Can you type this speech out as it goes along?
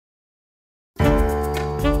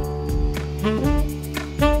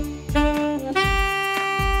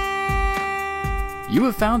You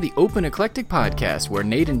have found the Open Eclectic Podcast, where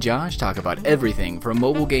Nate and Josh talk about everything from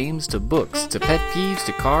mobile games to books to pet peeves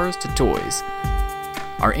to cars to toys.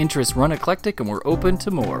 Our interests run eclectic and we're open to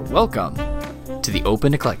more. Welcome to the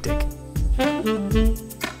Open Eclectic.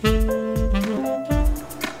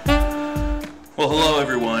 Well, hello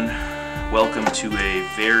everyone. Welcome to a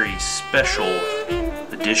very special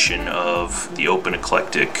edition of the Open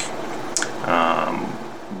Eclectic.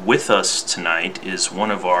 With us tonight is one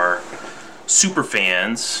of our super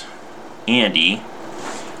fans, Andy,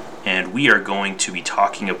 and we are going to be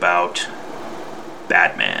talking about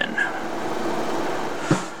Batman.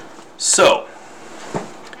 So,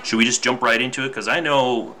 should we just jump right into it? Because I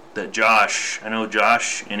know Josh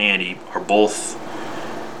and Andy are both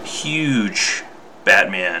huge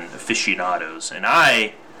Batman aficionados, and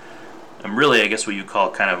I am really, I guess what you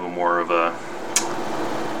call kind of a more of a,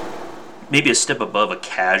 maybe a step above a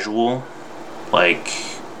casual, like,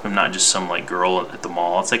 I'm not just some, like, girl at the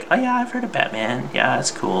mall. It's like, oh yeah, I've heard of Batman. Yeah, that's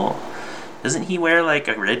cool. Doesn't he wear, like,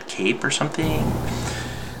 a red cape or something?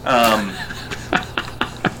 I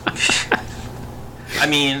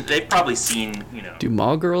mean, they've probably seen, you know... Do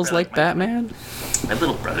mall girls like Batman? My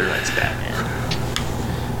little brother likes Batman.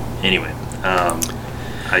 Anyway,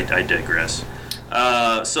 I digress.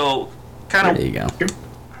 So, kind of... There you go.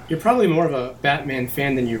 You're probably more of a Batman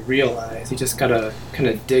fan than you realize. You just gotta kind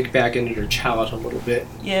of dig back into your childhood a little bit.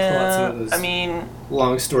 Yeah, I mean...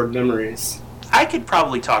 long-stored memories. I could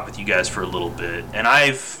probably talk with you guys for a little bit, and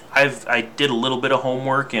I did a little bit of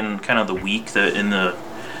homework in kind of the week, in the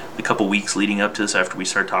couple weeks leading up to this after we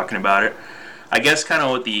started talking about it. I guess kind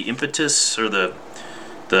of what the impetus or the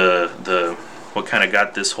what kind of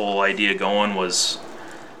got this whole idea going was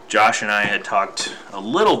Josh and I had talked a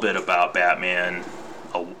little bit about Batman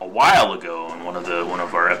a while ago in one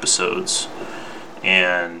of our episodes,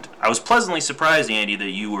 and I was pleasantly surprised, Andy,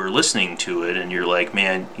 that you were listening to it, and you're like,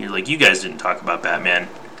 you guys didn't talk about Batman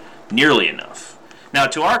nearly enough. Now,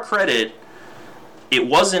 to our credit, it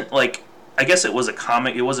wasn't like, I guess it was a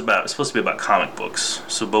comic. It was supposed to be about comic books.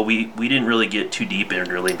 So, but we didn't really get too deep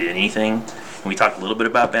and really into anything. And we talked a little bit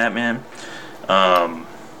about Batman,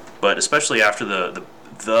 but especially after the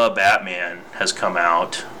Batman has come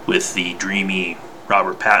out with the dreamy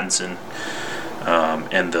Robert Pattinson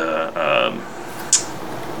and the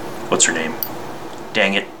what's her name?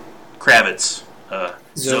 Dang it, Kravitz.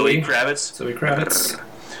 Zoe Kravitz. Zoe Kravitz.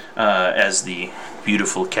 As the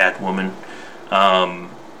beautiful Catwoman.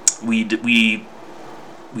 We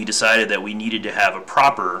decided that we needed to have a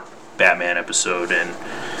proper Batman episode, and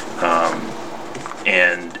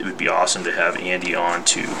it would be awesome to have Andy on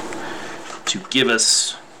to give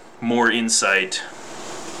us more insight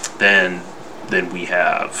than we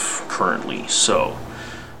have currently. So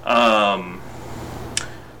I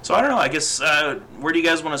don't know. I guess where do you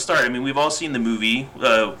guys want to start? I mean, we've all seen the movie.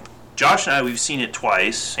 Josh and I, we've seen it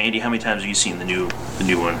twice. Andy, how many times have you seen the new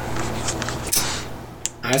one?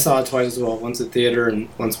 I saw it twice as well. Once at theater and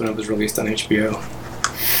once when it was released on HBO.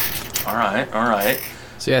 All right.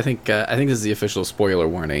 So yeah, I think this is the official spoiler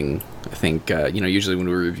warning. I think usually when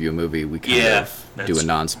we review a movie, we kind of do a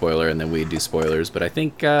non-spoiler and then we do spoilers. But I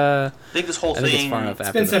think this whole thing. It's far enough it's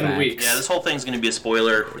after been the 7 fact. weeks. Yeah, this whole thing's going to be a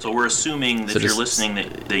spoiler. So we're assuming that if you're listening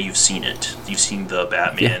that you've seen it. You've seen the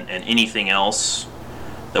Batman and anything else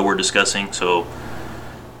that we're discussing. So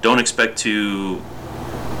don't expect to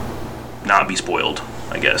not be spoiled,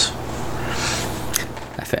 I guess.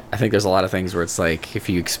 I think there's a lot of things where it's like, if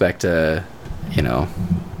you expect like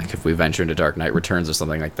if we venture into Dark Knight Returns or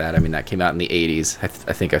something like that, I mean, that came out in the 80s. I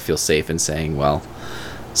think I feel safe in saying, well,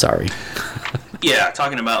 sorry. Yeah,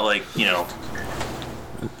 talking about, like,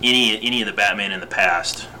 any of the Batman in the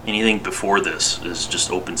past, anything before this is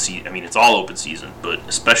just open season. I mean, it's all open season, but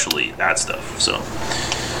especially that stuff. So,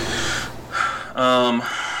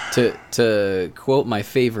 to quote my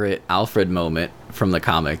favorite Alfred moment from the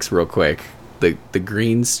comics, real quick. The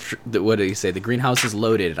what do you say? The greenhouse is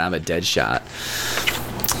loaded, and I'm a dead shot.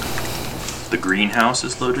 The greenhouse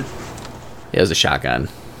is loaded? Yeah, it was a shotgun.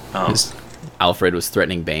 Oh. Alfred was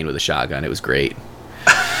threatening Bane with a shotgun. It was great.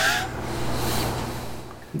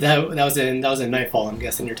 That was in Nightfall, I'm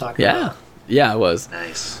guessing you're talking about. Yeah, it was.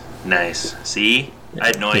 Nice. See? I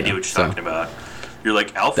had no idea what you're talking about. You're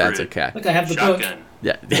like, Alfred. That's okay. Look, I have the shotgun. book.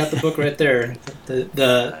 Yeah. I got the book right there.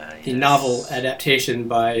 The novel adaptation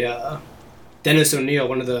by Dennis O'Neil,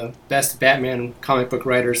 one of the best Batman comic book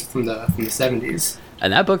writers from the 70s.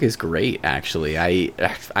 And that book is great, actually. I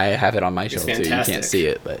have it on my shelf too. You can't see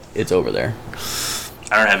it, but it's over there.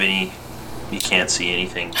 I don't have any. You can't see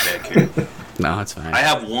anything back here. No, it's fine. I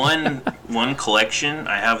have one collection.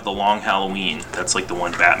 I have the Long Halloween. That's like the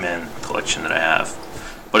one Batman collection that I have.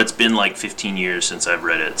 but it's been like 15 years since I've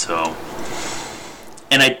read it. So,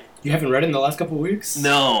 You haven't read it in the last couple of weeks?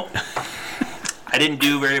 No, I didn't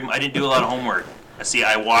do a lot of homework. See,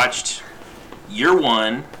 I watched Year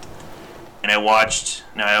One, and I watched.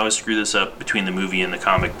 Now I always screw this up between the movie and the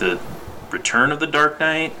comic. The Return of the Dark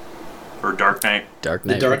Knight, or Dark Knight. Dark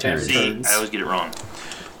Knight Returns. See, I always get it wrong.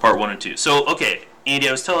 Part 1 and 2. So, okay, Andy,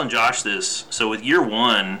 I was telling Josh this. So with Year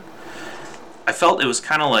One, I felt it was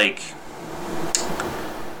kind of like,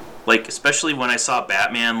 especially when I saw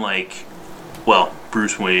Batman,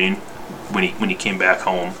 Bruce Wayne, when he came back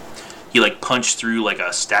home, he punched through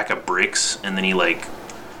a stack of bricks, and then he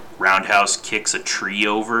roundhouse kicks a tree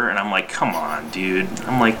over, and I'm like, come on, dude.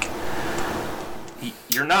 I'm like,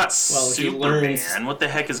 you're not Superman. What the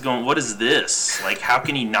heck is going? What is this? How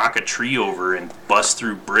can he knock a tree over and bust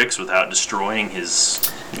through bricks without destroying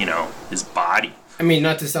his body? I mean,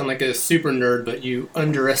 not to sound like a super nerd, but you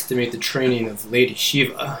underestimate the training of Lady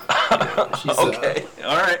Shiva. She's okay,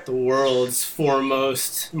 all right. The world's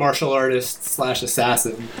foremost martial artist /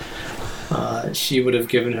 assassin. She would have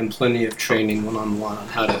given him plenty of training one-on-one on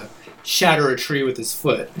how to shatter a tree with his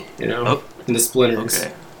foot, into splinters.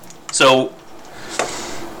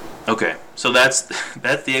 Okay, so that's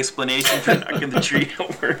the explanation for knocking the tree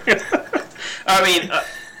over.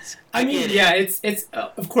 I mean, yeah, it's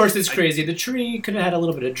of course it's crazy. The tree could have had a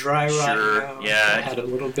little bit of dry rot. Sure, yeah. Had a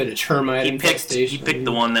little bit of termite infestation. He picked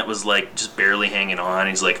the one that was just barely hanging on.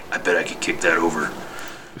 He's like, I bet I could kick that over.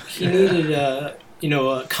 He needed a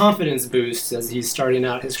confidence boost as he's starting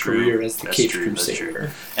out his career as the Caped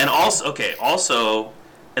Crusader. And also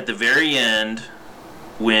at the very end,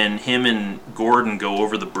 when him and Gordon go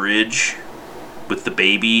over the bridge with the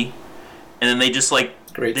baby, and then they just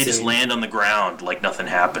just land on the ground like nothing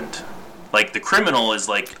happened. The criminal is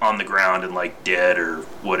on the ground and dead or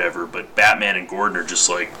whatever, but Batman and Gordon are just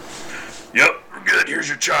yep, we're good. Here's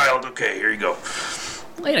your child. Okay, here you go.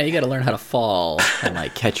 Well, you got to learn how to fall and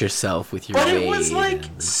catch yourself with your But weight. it was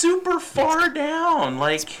super far down.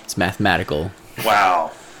 It's mathematical.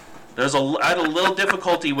 Wow. I had a little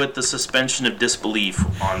difficulty with the suspension of disbelief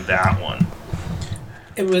on that one.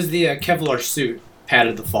 It was the Kevlar suit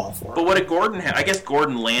padded the fall for him. But what did Gordon have? I guess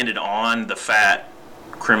Gordon landed on the fat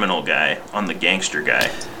criminal guy, on the gangster guy.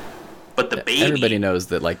 But the baby... Everybody knows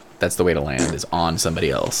that, that's the way to land, is on somebody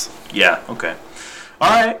else. Yeah, okay. All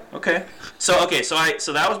right, okay. So that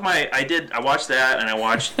was I watched that, and I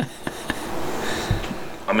watched...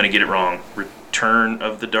 I'm going to get it wrong. Return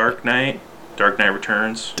of the Dark Knight? Dark Knight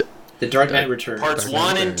Returns? The Dark Knight Returns. Parts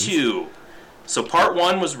 1 and 2. So part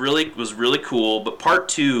 1 was really cool, but part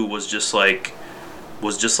 2 was just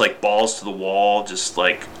balls to the wall, just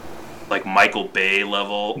like Michael Bay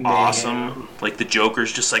level. Man. Awesome. The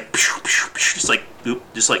Joker's just pew, pew, pew,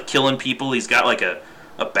 just killing people. He's got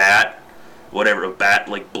a bat, whatever, a bat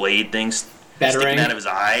blade thing sticking out of his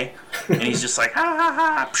eye, and he's just ha ha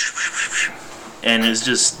ha, pew, pew, pew. And it's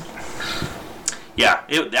just, yeah,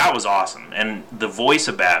 that was awesome. And the voice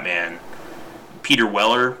of Batman, Peter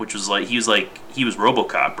Weller, which was he was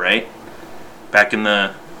RoboCop, right? Back in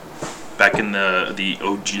the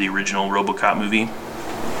OG, the original RoboCop movie.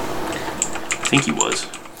 I think he was.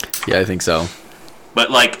 Yeah, I think so. But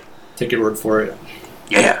take your word for it.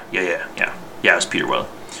 Yeah. It was Peter Weller,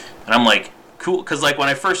 and I'm cool, because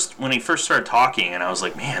when he first started talking, and I was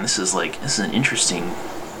man, this is an interesting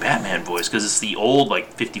Batman voice, because it's the old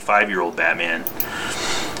 55-year-old Batman.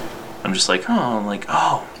 I'm just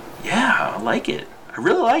oh yeah, I like it. I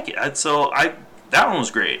really like it. That one was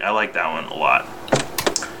great. I like that one a lot.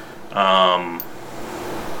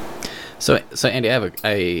 So Andy,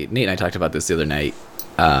 Nate and I talked about this the other night,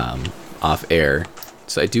 off air.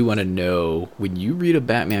 So I do want to know, when you read a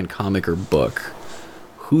Batman comic or book,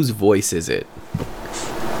 whose voice is it?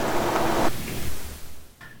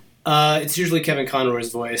 It's usually Kevin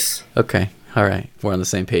Conroy's voice. Okay, all right, we're on the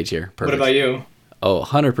same page here. Perfect. What about you? Oh,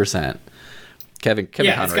 100%. Kevin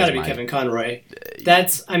yeah, Conroy. It's got to be Kevin Conroy.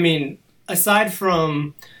 That's, aside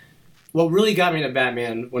from what really got me into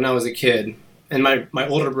Batman when I was a kid, and my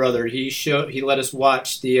older brother, he let us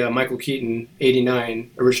watch the Michael Keaton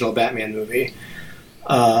 '89 original Batman movie.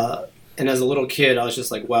 And as a little kid, I was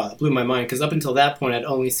just wow, that blew my mind, because up until that point, I'd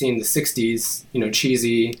only seen the '60s,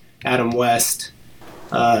 cheesy Adam West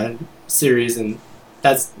series, and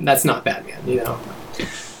that's not Batman,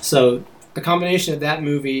 So the combination of that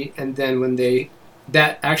movie, and then when the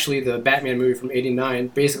Batman movie from '89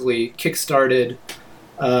 basically kickstarted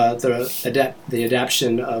the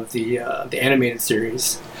adaptation of the animated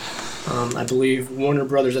series. I believe Warner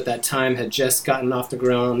Brothers at that time had just gotten off the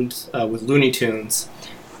ground with Looney Tunes,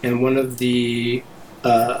 and one of the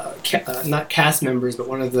not cast members, but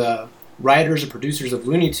one of the writers or producers of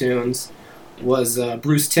Looney Tunes was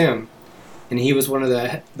Bruce Timm, and he was one of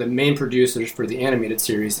the main producers for the animated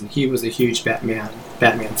series, and he was a huge Batman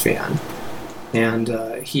fan, and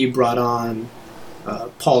he brought on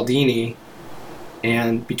Paul Dini,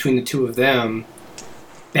 and between the two of them,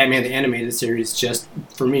 Batman the Animated Series just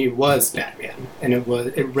for me was Batman, and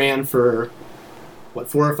it ran for 4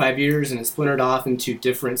 or 5 years, and it splintered off into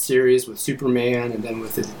different series with Superman, and then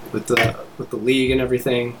with the League and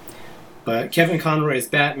everything. But Kevin Conroy as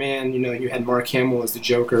Batman, you had Mark Hamill as the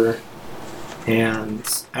Joker,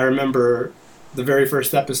 and I remember the very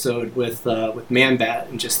first episode with Man-Bat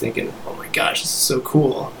and just thinking, oh my gosh, this is so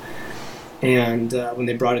cool. And when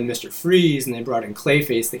they brought in Mr. Freeze and they brought in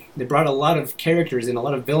Clayface, they brought a lot of characters and a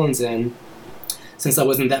lot of villains in. Since I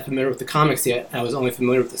wasn't that familiar with the comics yet, I was only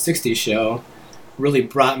familiar with the 60s show, really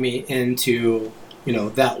brought me into,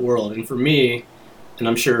 that world. And for me, and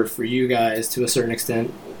I'm sure for you guys to a certain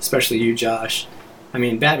extent, especially you, Josh, I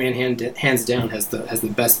mean, Batman hands down has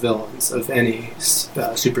the best villains of any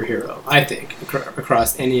superhero, I think,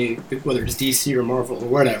 across any, whether it's DC or Marvel or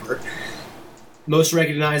whatever. Most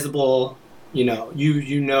recognizable,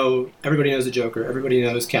 everybody knows the Joker, everybody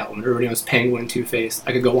knows Catwoman, everybody knows Penguin, Two-Face.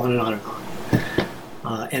 I could go on and on and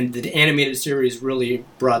on. And the animated series really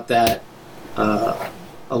brought that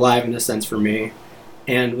alive in a sense for me,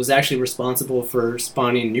 and was actually responsible for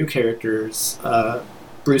spawning new characters.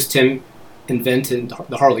 Bruce Timm invented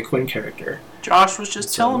the Harley Quinn character. Josh was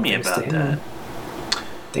just telling me about that.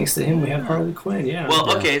 Thanks to him, we have Harley Quinn, yeah.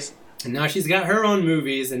 Well, okay. And now she's got her own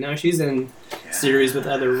movies, and now she's in series with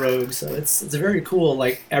other rogues. So it's very cool,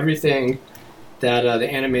 like everything that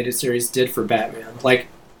the animated series did for Batman. Like,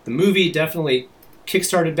 the movie definitely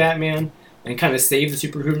kickstarted Batman and kind of saved the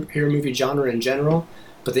superhero movie genre in general,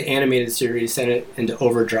 but the animated series sent it into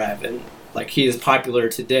overdrive, and like he is popular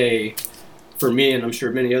today for me, and I'm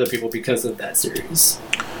sure many other people, because of that series.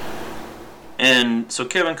 And so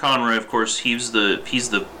Kevin Conroy, of course, he's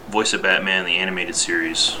the voice of Batman in the animated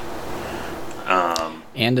series.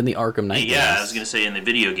 And in the Arkham Knight games. I was going to say in the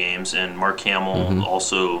video games, and Mark Hamill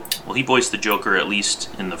also, he voiced the Joker at least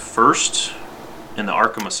in the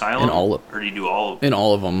Arkham Asylum. Or did he do all of them? In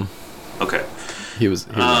all of them. Okay. He was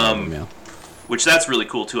in all of them, yeah. Which that's really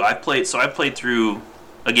cool too. I played through,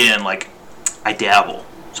 again, like, I dabble.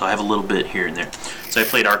 So I have a little bit here and there. So I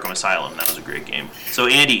played Arkham Asylum. That was a great game. So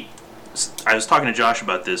Andy, I was talking to Josh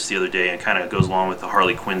about this the other day, and it kind of goes along with the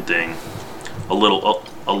Harley Quinn thing a little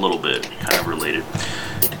bit, kind of related.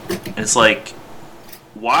 And it's like,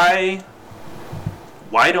 why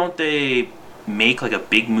don't they make like a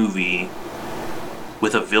big movie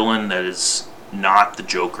with a villain that is not the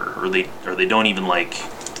Joker, or they don't even like.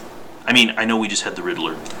 I mean, I know we just had the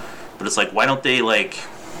Riddler, but it's like, why don't they like?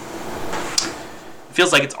 It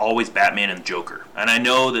feels like it's always Batman and Joker, and I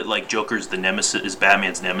know that like Joker's the nemesis, is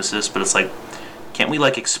Batman's nemesis, but it's like, can't we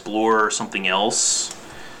like explore something else?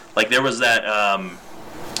 Like there was that.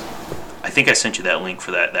 I think I sent you that link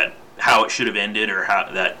for that how it should have ended, or how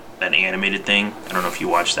that animated thing. I don't know if you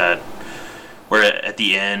watched that, where at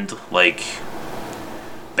the end, like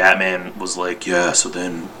Batman was like, yeah, so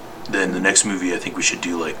then the next movie I think we should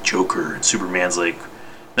do like Joker, and Superman's like,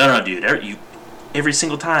 no, dude, every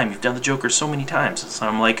single time you've done the Joker so many times. So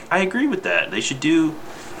I'm like, I agree with that. They should do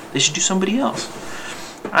somebody else.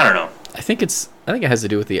 I don't know. I think it has to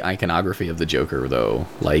do with the iconography of the Joker, though.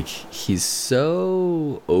 Like, he's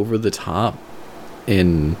so over the top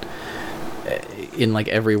in like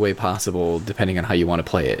every way possible, depending on how you want to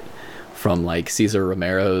play it. From like Cesar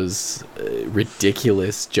Romero's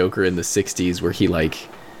ridiculous Joker in the 60s, where he like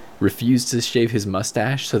refused to shave his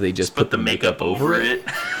mustache, so they just put the makeup over it.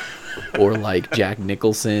 Or like Jack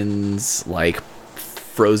Nicholson's like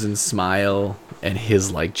frozen smile and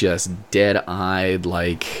his like just dead-eyed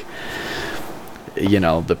like,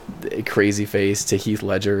 the crazy face to Heath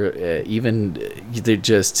Ledger. They're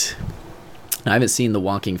just. I haven't seen the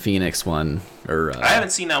Walking Phoenix one, or I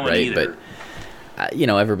haven't seen that one either. But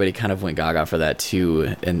everybody kind of went gaga for that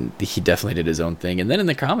too, and he definitely did his own thing. And then in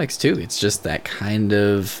the comics too, it's just that kind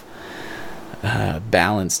of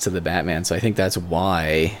balance to the Batman. So I think that's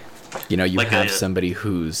why. You like have somebody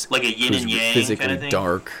who's like a yin and yang physically kind of thing?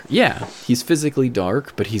 Dark. Yeah, he's physically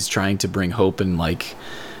dark, but he's trying to bring hope and like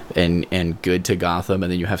and good to Gotham. And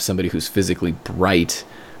then you have somebody who's physically bright,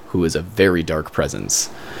 who is a very dark presence.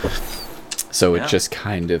 So it just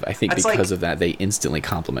kind of, I think because like, of that, they instantly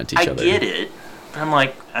complement each other. I get it. I'm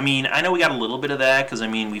like, I mean, I know we got a little bit of that because, I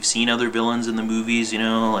mean, we've seen other villains in the movies,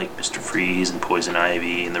 like Mr. Freeze and Poison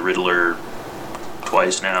Ivy and the Riddler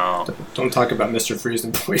twice now. Don't talk about Mr. Freeze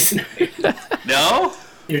and Poison Ivy. No?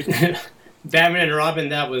 Batman and Robin,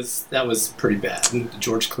 that was pretty bad. The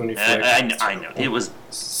George Clooney flick. I know. It was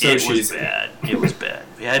cheesy. bad. It was bad.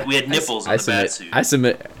 We had nipples in the bat suit. I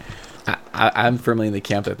submit. I'm firmly in the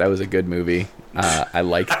camp that was a good movie. I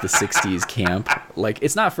liked the '60s camp. Like,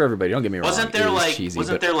 it's not for everybody. Don't get me wrong. Wasn't there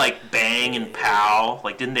like bang and pow?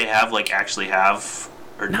 Like, didn't they actually have?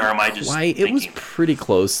 Or am I just? Why? It was pretty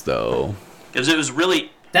close though. Because it was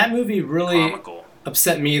really that movie really comical.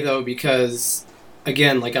 Upset me though, because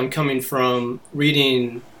again, like, I'm coming from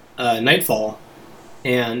reading Nightfall,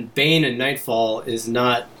 and Bane in Nightfall is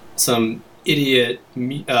not some idiot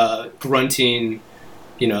grunting,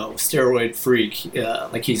 steroid freak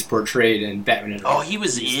like he's portrayed in Batman and Robin. Oh, he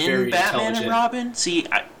was in Batman and Robin? See,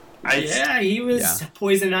 he was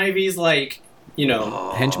Poison Ivy's, like,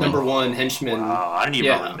 henchman. number one henchman. Wow, I didn't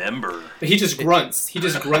even remember. But he just grunts. He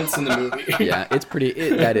just grunts in the movie. Yeah,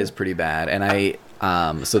 that is pretty bad. And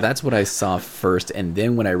so that's what I saw first. And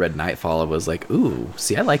then when I read Nightfall, I was like, ooh,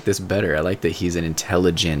 see, I like this better. I like that he's an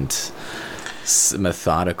intelligent,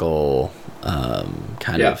 methodical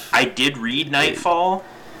kind of. I did read Nightfall,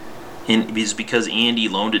 and it was because Andy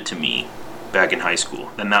loaned it to me back in high school,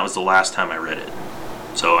 and that was the last time I read it.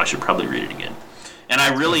 So I should probably read it again. And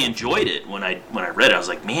I really enjoyed it when I read it. I was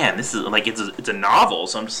like, man, this is like it's a novel.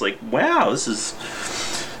 So I'm just like, wow, this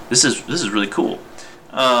is really cool.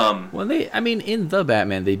 Well, in the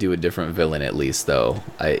Batman, they do a different villain at least, though.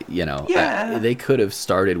 They could have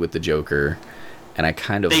started with the Joker. And I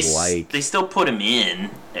kind of they still put him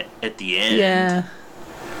in at the end. Yeah.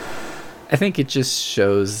 I think it just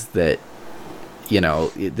shows that,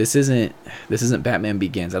 this isn't Batman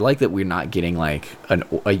Begins. I like that we're not getting like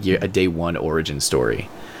a day one origin story.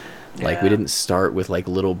 Yeah. Like, we didn't start with like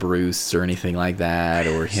little Bruce or anything like that,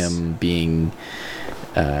 or him being,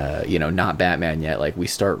 not Batman yet. Like, we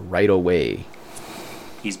start right away.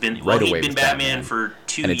 He's been Batman for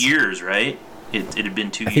 2 years, right? It had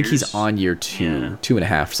been 2 years. I think he's on year 2,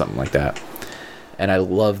 2.5, something like that. And I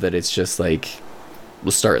love that it's just like,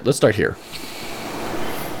 let's start here.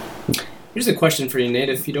 Here's a question for you, Nate.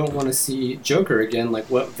 If you don't want to see Joker again, like,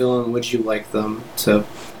 what villain would you like them to,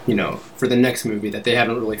 for the next movie that they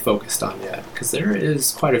haven't really focused on yet? Because there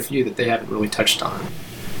is quite a few that they haven't really touched on.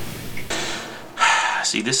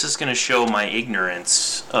 See, this is going to show my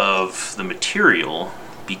ignorance of the material,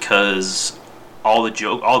 because all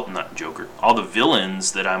the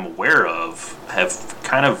villains that I'm aware of have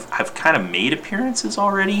kind of made appearances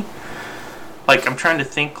already. Like, I'm trying to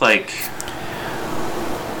think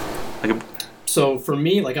So for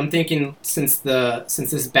me, like, I'm thinking since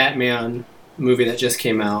this Batman movie that just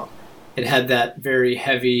came out, it had that very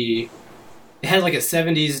heavy. It had like a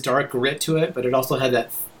 70s dark grit to it, but it also had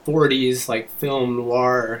that 40s like film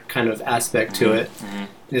noir kind of aspect to it. Mm-hmm.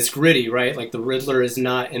 And it's gritty, right? Like, the Riddler is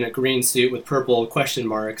not in a green suit with purple question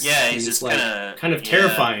marks. Yeah, he's just like kind of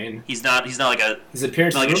terrifying. He's not like his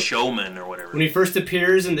appearance like a showman or whatever. When he first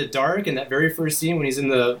appears in the dark, in that very first scene when he's in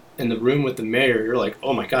the room with the mayor, you're like,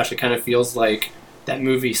 oh my gosh, it kind of feels like that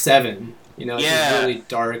movie Seven. It's a really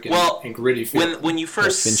dark and gritty feel. When you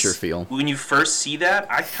first Fincher feel. When you first see that,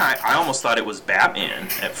 I almost thought it was Batman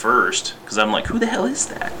at first, because I'm like, who the hell is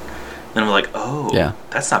that? And I'm like, oh, yeah,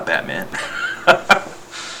 that's not Batman.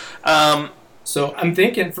 So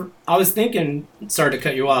I was thinking, sorry to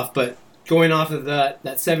cut you off, but going off of that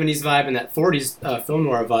 70s vibe and that 40s film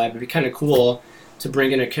noir vibe, it'd be kind of cool to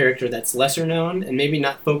bring in a character that's lesser known and maybe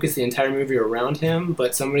not focus the entire movie around him,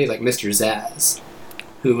 but somebody like Mr. Zsasz,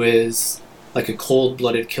 who is like a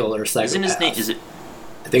cold-blooded killer psychopath. Isn't his name? Is it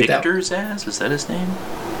Victor Zsasz? Is that his name?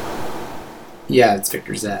 Yeah, it's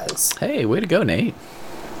Victor Zsasz. Hey, way to go, Nate.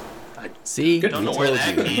 I don't know where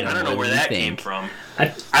that came from. I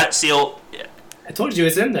told you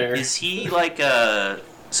it's in there. Is he like so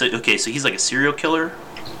he's like a serial killer?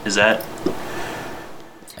 Is that?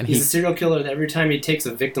 And he's a serial killer that every time he takes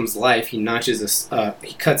a victim's life, he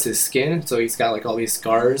he cuts his skin, so he's got like all these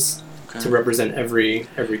scars to represent every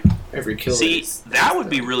killer. See, that would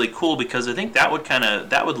be really cool, because I think that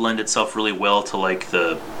would lend itself really well to like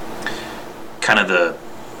the kind of the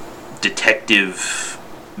detective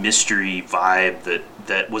mystery vibe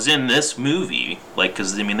that was in this movie. Like,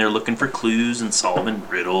 because they're looking for clues and solving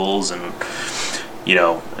riddles, and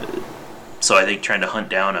so I think trying to hunt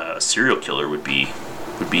down a serial killer would be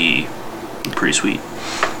pretty sweet.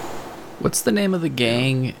 What's the name of the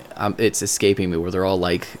gang? It's escaping me. Where they're all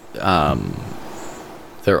like,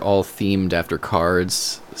 they're all themed after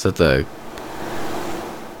cards. Is that the?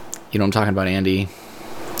 You know what I'm talking about, Andy?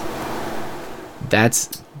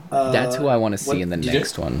 That's who I want to see in the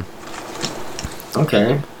next one.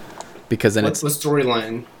 Okay. Because then what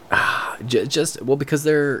storyline? Because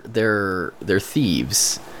they're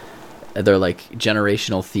thieves, they're like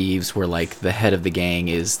generational thieves where like the head of the gang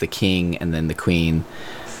is the king and then the queen,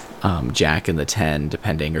 Jack and the 10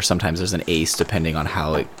 depending, or sometimes there's an ace depending on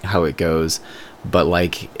how it goes. But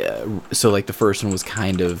like so like the first one was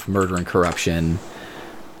kind of murder and corruption,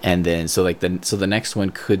 and then so the next one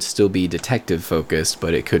could still be detective focused,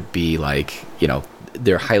 but it could be like, you know,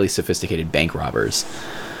 they're highly sophisticated bank robbers,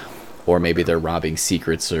 or maybe they're robbing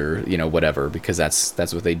secrets, or, you know, whatever, because that's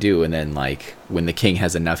what they do. And then like when the king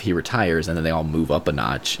has enough, he retires, and then they all move up a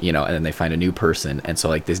notch, you know, and then they find a new person, and so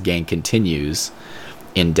like this gang continues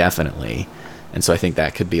indefinitely. And so I think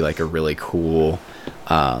that could be like a really cool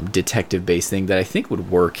detective based thing that I think would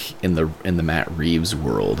work in the Matt Reeves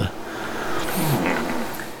world.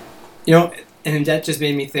 You know, and that just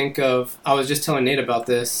made me think of, I was just telling Nate about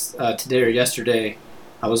this today or yesterday.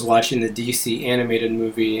 I was watching the DC animated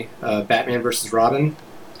movie Batman vs. Robin.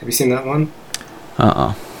 Have you seen that one?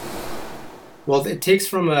 Well, it's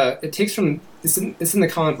in the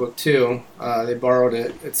comic book too. They borrowed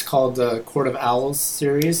it. It's called the Court of Owls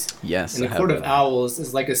series. Yes. And the Court of Owls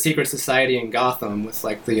is like a secret society in Gotham with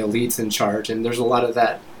like the elites in charge, and there's a lot of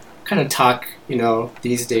that kind of talk, you know,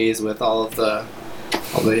 these days with all the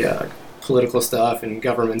political stuff and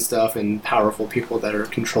government stuff and powerful people that are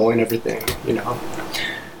controlling everything, you know.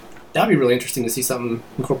 That'd be really interesting to see something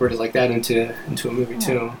incorporated like that into a movie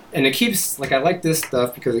too. And it keeps, like, I like this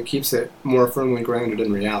stuff because it keeps it more firmly grounded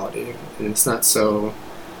in reality, and it's not so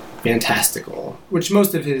fantastical, which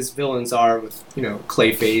most of his villains are, with, you know,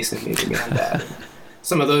 Clayface and Major Man-Bat.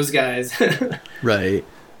 Some of those guys. Right.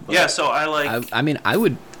 But yeah, so I like... I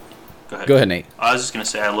would... Go ahead, Nate. I was just going to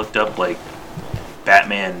say, I looked up, like,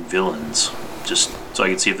 Batman villains, just so I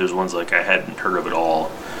could see if there's ones, like, I hadn't heard of at all.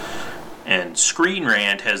 And Screen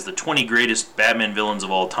Rant has the 20 greatest Batman villains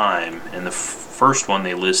of all time, and the first one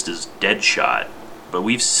they list is Deadshot. But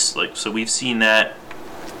we've seen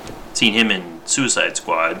him in Suicide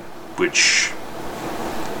Squad, which,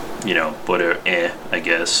 you know, but I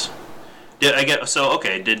guess.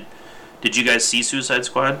 Did you guys see Suicide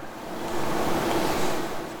Squad?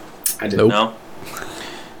 I didn't. Nope.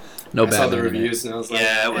 No. I saw the reviews and I was like,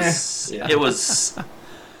 yeah, it was.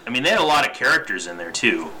 I mean, they had a lot of characters in there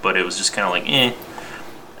too, but it was just kind of like,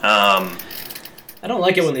 I don't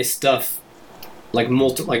like it when they stuff like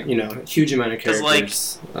you know, a huge amount of characters.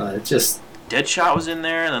 Like, just Deadshot was in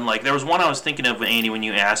there, and then like there was one I was thinking of, Andy, when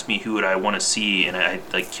you asked me who would I want to see, and I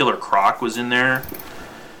like Killer Croc was in there,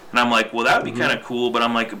 and I'm like, well, that would be kind of cool, but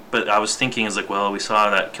I was thinking, is like, well, we saw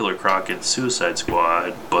that Killer Croc in Suicide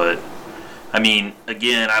Squad, but I mean,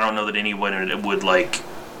 again, I don't know that anyone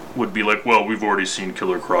would be like, well, we've already seen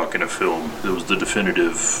Killer Croc in a film. It was the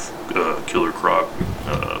definitive Killer Croc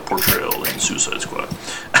portrayal in Suicide Squad.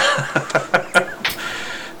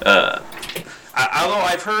 Although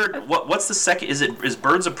I've heard, what's the second? Is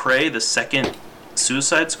Birds of Prey the second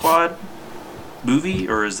Suicide Squad movie,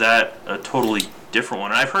 or is that a totally different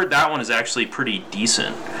one? And I've heard that one is actually pretty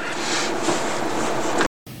decent.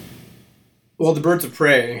 Well, the Birds of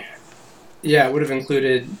Prey, yeah, it would have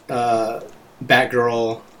included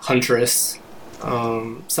Batgirl, Huntress,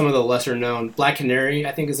 some of the lesser known. Black Canary,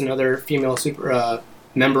 I think, is another female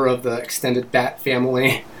member of the extended Bat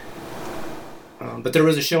family. But there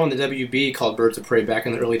was a show on the WB called Birds of Prey back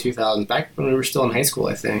in the early 2000s, back when we were still in high school,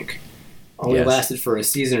 I think. Only lasted for a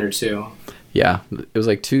season or two. Yeah, it was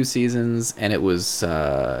like 2 seasons, and it was,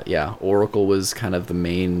 Oracle was kind of the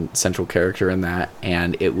main central character in that,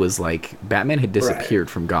 and it was like Batman had disappeared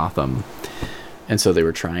from Gotham, and so they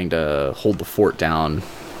were trying to hold the fort down,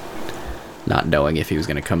 not knowing if he was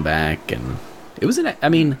going to come back, and it was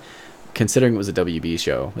considering it was a WB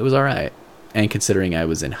show, it was all right. And considering I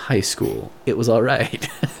was in high school, it was all right.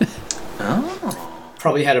 Oh.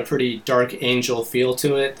 Probably had a pretty dark angel feel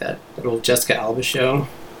to it, that little Jessica Alba show.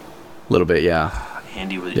 A little bit, yeah.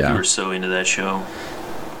 Andy, you were so into that show.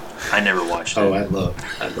 I never watched it. Oh, I love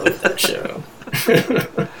that show.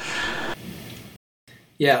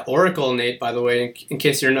 Yeah, Oracle, Nate, by the way, in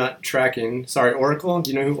case you're not tracking. Sorry, Oracle?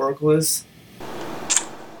 Do you know who Oracle is?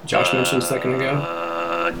 Josh mentioned a second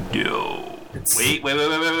ago. No. Wait.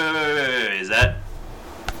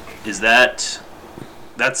 Is that's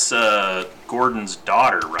Gordon's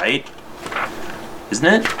daughter, right? Isn't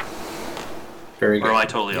it? Very good. Or am I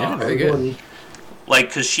totally off? Very good. Like,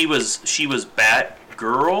 because she was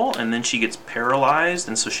Batgirl, and then she gets paralyzed,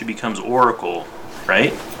 and so she becomes Oracle,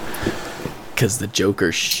 right? Because the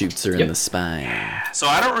Joker shoots her in the spine. So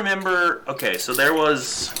I don't remember. Okay, so there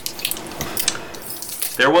was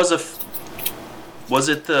was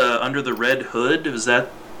it the Under the Red Hood? Is that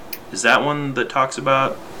one that talks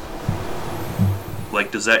about,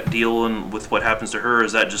 like, does that deal with what happens to her, or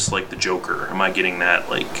is that just like the Joker? Am I getting that,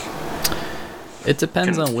 like? It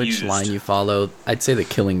depends on which confused. line you follow. I'd say the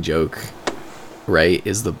Killing Joke, right,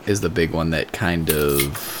 is the big one that kind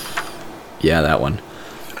of, yeah, that one.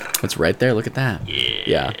 It's right there. Look at that.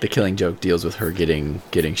 Yeah, the Killing Joke deals with her getting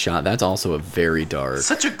shot. That's also a very dark.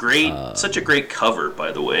 Such a great cover,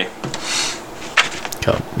 by the way.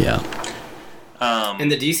 Yeah,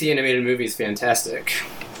 And the DC animated movie is fantastic.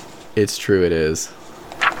 it's true. It is.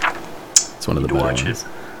 It's one of the To better watch ones.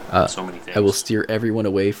 it. So many things. I will steer everyone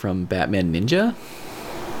away from Batman Ninja.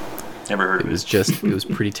 Never heard It of was it. just, it was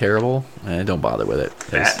pretty terrible. Don't bother with it.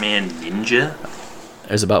 Batman Ninja.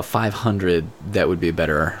 There's about 500 that would be a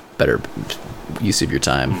better use of your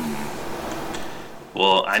time.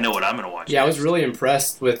 Well, I know what I'm gonna watch. Yeah, I was next. really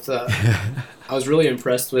impressed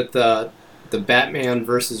with. The Batman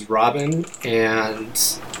versus Robin and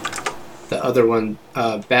the other one,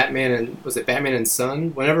 Batman and Son.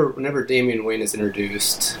 Whenever Damian Wayne is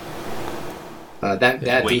introduced, that Wayne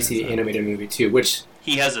DC and Son. animated movie too, which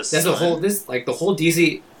He has a that's son. the whole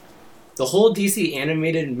DC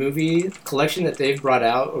animated movie collection that they've brought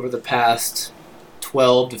out over the past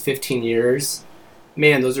 12 to 15 years.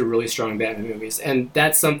 Man, those are really strong Batman movies, and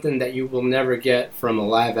that's something that you will never get from a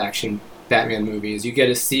live action Batman movie. Is you get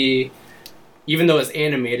to see, even though it's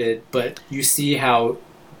animated, but you see how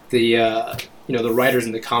the the writers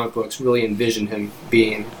in the comic books really envision him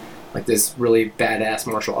being like this really badass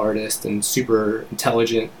martial artist and super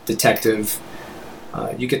intelligent detective.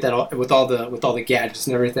 You get that with all the gadgets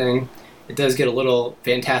and everything. It does get a little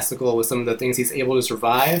fantastical with some of the things he's able to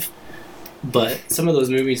survive, but some of those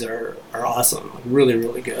movies are awesome, really,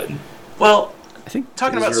 really good. Well, I think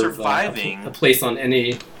talking about Deserve, surviving. a place on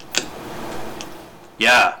any.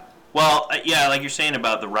 Yeah. Well, yeah, like you're saying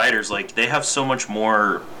about the writers, like they have so much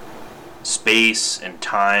more space and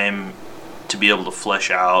time to be able to flesh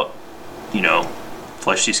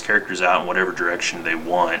these characters out in whatever direction they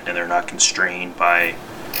want, and they're not constrained by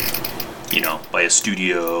a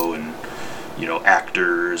studio and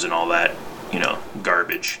actors and all that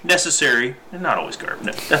garbage. Necessary and not always garbage.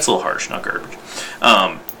 No, that's a little harsh, not garbage.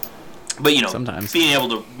 But Sometimes. being able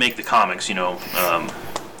to make the comics, okay,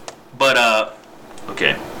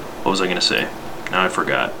 what was I gonna say? Now I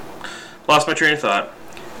forgot. Lost my train of thought.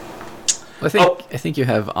 Well, I think you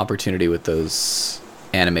have opportunity with those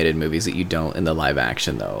animated movies that you don't in the live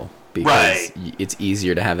action though, because Right. it's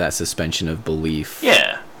easier to have that suspension of belief.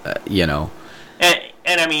 Yeah.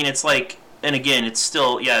 And I mean, it's like, and again, it's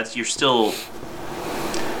still, you're still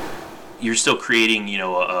creating,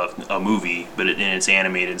 a movie, but and it's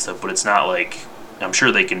animated and stuff. But it's not like, I'm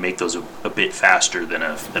sure they can make those a bit faster than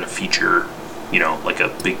a feature, like a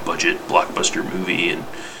big budget blockbuster movie,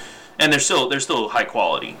 and they're still high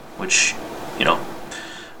quality, which,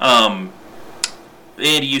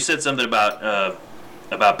 Andy, you said something about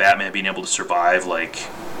Batman being able to survive like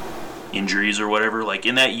injuries or whatever, like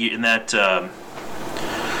in that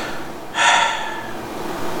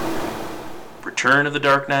Return of the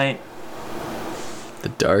Dark Knight. The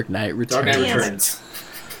Dark Knight Returns. Dark Knight Damn Returns.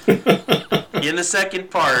 In the second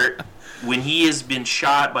part, when he has been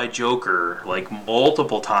shot by Joker like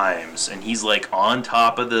multiple times, and he's like on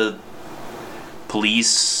top of the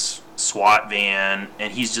police SWAT van,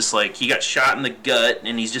 and he's just like, he got shot in the gut,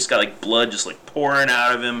 and he's just got like blood just like pouring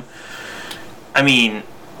out of him. I mean,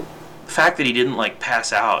 the fact that he didn't like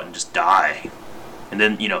pass out and just die, and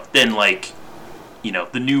then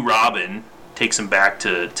the new Robin takes him back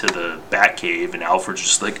to the Batcave, and Alfred's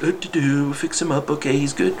just like, fix him up, okay,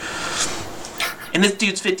 he's good. And this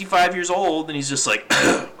dude's 55 years old, and he's just like,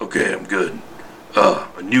 okay, I'm good. A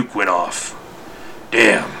nuke went off.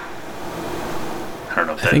 Damn. I don't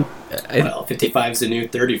know if that... Well, 55 is the new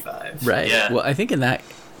 35. Right. Yeah. Well, I think in that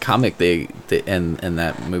comic, they and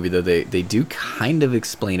that movie though, they do kind of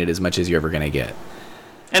explain it as much as you're ever gonna get.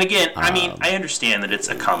 And again, I mean, I understand that it's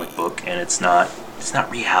a comic book, and it's not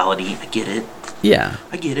reality. I get it. Yeah.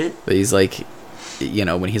 I get it. But he's like,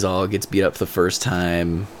 when he's all gets beat up the first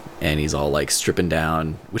time, and he's all like stripping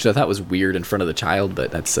down, which I thought was weird in front of the child, but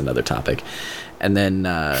that's another topic. And then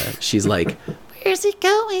she's like, "Where's he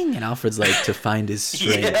going?" And Alfred's like, "To find his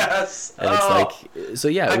strength." Yes. And it's like, so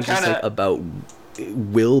yeah, it was just like about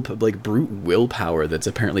brute willpower that's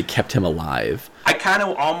apparently kept him alive. I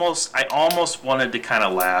almost wanted to kind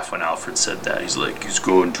of laugh when Alfred said that. He's like, he's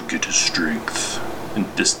going to get his strength. And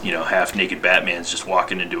this, half-naked Batman's just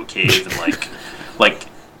walking into a cave and like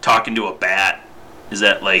talking to a bat. Is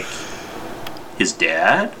that like his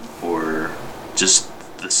dad, or just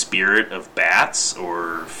the spirit of bats,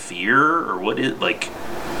 or fear, or what is it?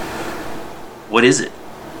 What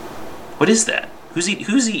is that? Who is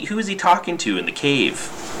he talking to in the cave?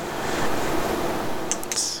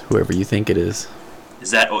 It's whoever you think it is.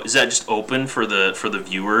 Is that just open for the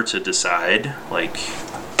viewer to decide? Like,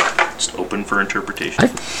 just open for interpretation?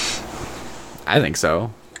 I think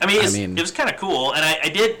so. I mean, it was kind of cool, and I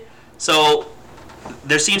did. So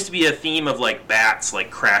there seems to be a theme of like bats like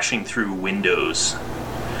crashing through windows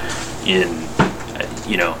in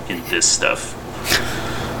in this stuff,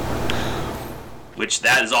 which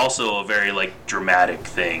that is also a very like dramatic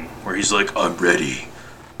thing where he's like, I'm ready.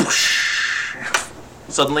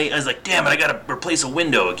 Suddenly I was like, damn it, I gotta replace a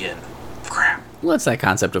window again. Crap. Well, it's that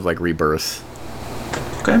concept of like rebirth.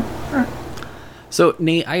 Okay. All right. So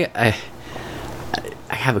Nate, I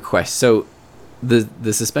have a question. So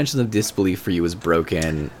the suspension of disbelief for you was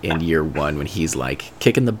broken in year one when he's like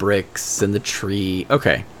kicking the bricks in the tree.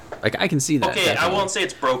 Okay, like I can see that. Okay, definitely. I won't say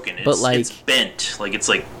it's broken. But like, it's bent. Like it's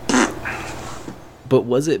like. But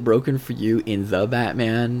was it broken for you in The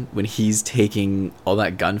Batman when he's taking all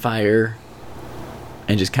that gunfire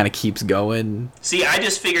and just kind of keeps going? See, I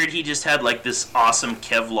just figured he just had like this awesome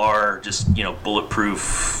Kevlar, just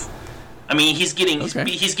bulletproof. I mean, he's getting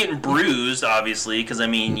he's getting bruised, obviously, because I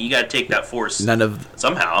mean, you got to take that force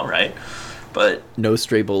somehow, right? But no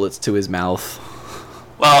stray bullets to his mouth.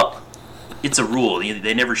 Well, it's a rule.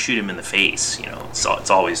 They never shoot him in the face. It's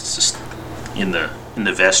always just in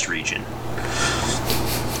the vest region.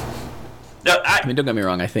 No, I mean, don't get me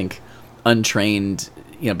wrong. I think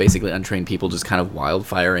basically untrained people just kind of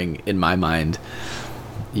wildfiring, in my mind,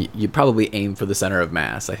 you'd probably aim for the center of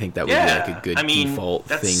mass. I think that would be like a good default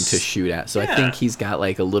thing to shoot at. So I think he's got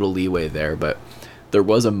like a little leeway there. But there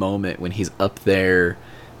was a moment when he's up there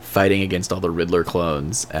fighting against all the Riddler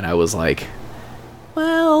clones, and I was like,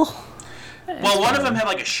 well, one of them had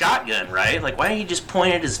like a shotgun, right? Like, why didn't he just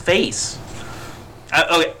point at his face?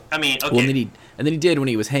 Okay. Well, and then he did when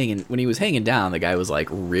he was hanging down. The guy was like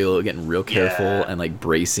getting real careful and like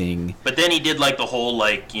bracing. But then he did like the whole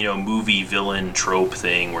like movie villain trope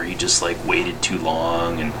thing where he just like waited too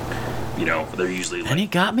long, and they're usually like. And he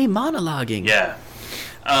got me monologuing. Yeah.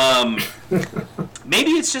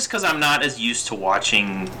 Maybe it's just because I'm not as used to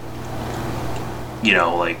watching,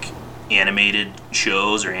 like animated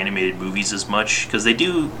shows or animated movies as much, because they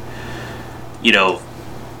do,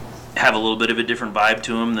 have a little bit of a different vibe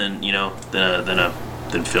to them than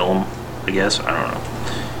film, I guess. I don't know.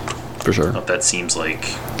 For sure. I don't know if that seems like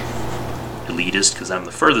elitist because I'm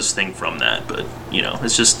the furthest thing from that, but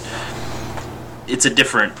it's just it's a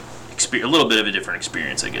different experience, a little bit of a different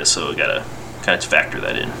experience, I guess. So we gotta kind of factor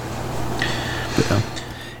that in.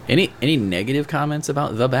 Yeah. Any negative comments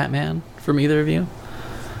about The Batman from either of you?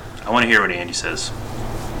 I want to hear what Andy says.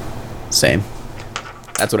 Same.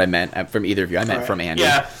 That's what I meant from either of you. I meant from Andy.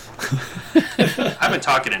 Yeah. I've been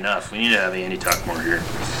talking enough. We need to have Andy talk more here.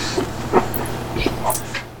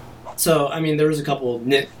 So, I mean, there was a couple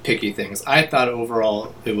nitpicky things. I thought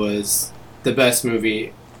overall it was the best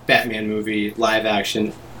Batman movie, live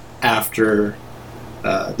action, after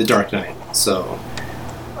The Dark Knight. So,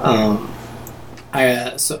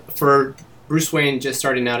 so for Bruce Wayne just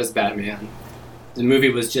starting out as Batman, the movie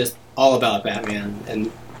was just all about Batman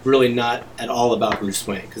and really not at all about Bruce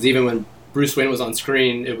Wayne. Because even when Bruce Wayne was on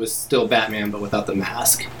screen, it was still Batman, but without the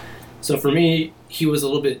mask. So for me, he was a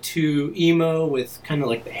little bit too emo with kind of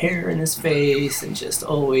like the hair in his face and just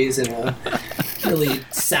always in a really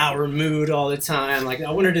sour mood all the time. Like I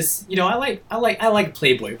wanted to, I like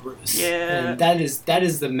Playboy Bruce. Yeah. And that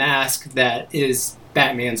is the mask that is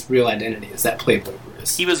Batman's real identity, is that Playboy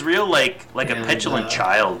Bruce. He was real like a petulant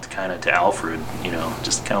child kind of to Alfred,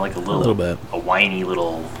 just kind of like a little bit, a whiny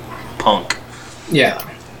little punk. Yeah.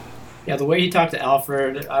 Yeah, the way he talked to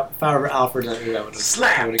Alfred, if I were Alfred, I would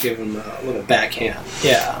have given him a little backhand.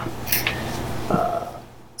 Yeah.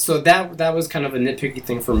 So that was kind of a nitpicky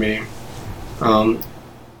thing for me.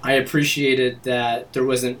 I appreciated that there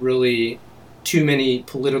wasn't really too many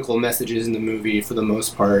political messages in the movie for the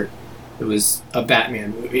most part. It was a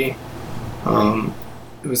Batman movie.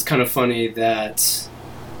 It was kind of funny that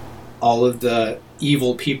all of the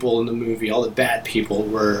evil people in the movie, all the bad people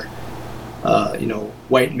were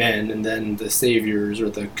white men, and then the saviors or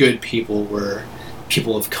the good people were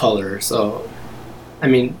people of color. So, I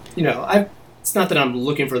mean, it's not that I'm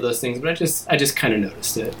looking for those things, but I just kind of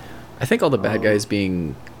noticed it. I think all the bad guys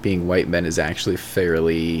being white men is actually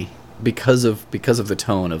fairly because of the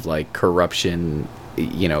tone of like corruption,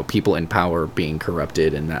 people in power being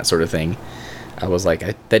corrupted and that sort of thing. I was like,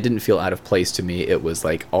 that didn't feel out of place to me. It was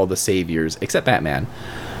like all the saviors except Batman.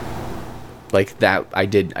 Like that, I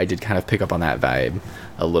did kind of pick up on that vibe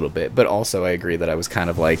a little bit, but also I agree that I was kind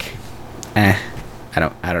of like, I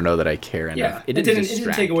don't know that I care enough. Yeah, it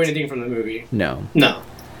didn't take away anything from the movie. No.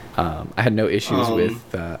 I I had no issues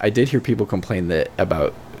with. I did hear people complain that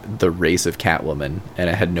about the race of Catwoman, and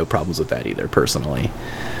I had no problems with that either, personally.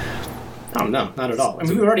 Oh, no, not at all. I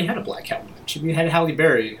mean, we already had a black Catwoman. We had Halle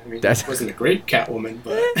Berry. I mean, that wasn't a great Catwoman,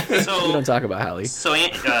 but... So, we don't talk about Halle. So,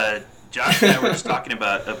 Josh and I were just talking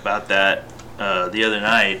about that the other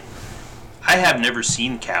night. I have never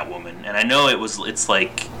seen Catwoman, and I know it's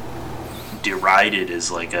like derided as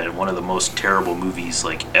like one of the most terrible movies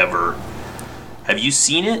like ever. Have you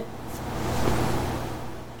seen it?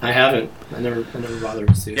 I haven't. I never bothered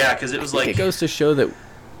to see it. Yeah, because it was like... It goes to show that,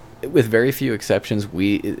 with very few exceptions,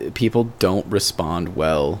 people don't respond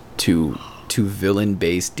well to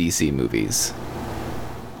villain-based DC movies.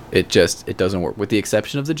 It doesn't work. With the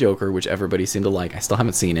exception of the Joker, which everybody seemed to like. I still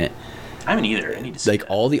haven't seen it. I haven't either. I need to see like that.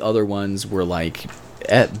 All the other ones were like,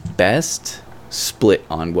 at best, split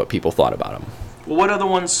on what people thought about them. Well, what other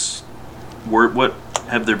ones what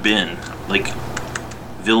have there been? Like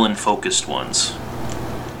villain-focused ones?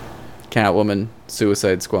 Catwoman,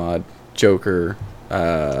 Suicide Squad, Joker,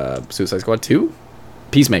 Suicide Squad 2,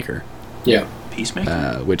 Peacemaker. Yeah.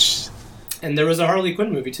 Peacemaker? Which... And there was a Harley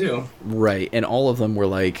Quinn movie too. Right, and all of them were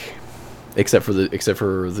like, except for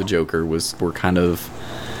the Joker were kind of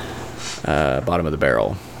bottom of the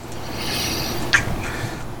barrel.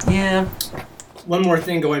 Yeah. One more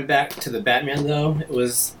thing going back to the Batman though, it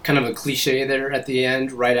was kind of a cliche there at the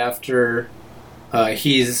end, right after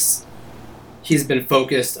he's been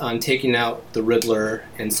focused on taking out the Riddler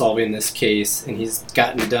and solving this case, and he's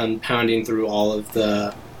gotten done pounding through all of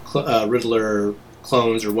the Riddler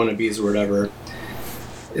clones or wannabes or whatever.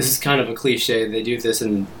 This is kind of a cliche. They do this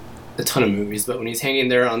in a ton of movies, but when he's hanging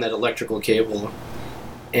there on that electrical cable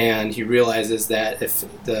and he realizes that if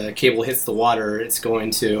the cable hits the water, it's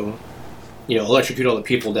going to, electrocute all the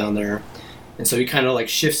people down there. And so he kind of like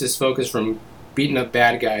shifts his focus from beating up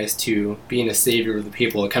bad guys to being a savior of the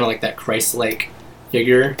people, kind of like that Christ-like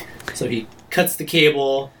figure. So he cuts the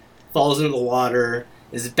cable, falls into the water,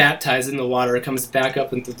 is baptized in the water, comes back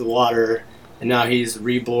up into the water, and now he's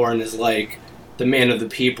reborn as like the man of the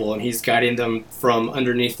people, and he's guiding them from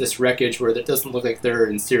underneath this wreckage where it doesn't look like they're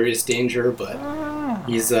in serious danger, but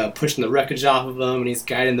he's pushing the wreckage off of them, and he's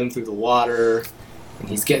guiding them through the water, and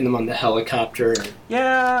he's getting them on the helicopter.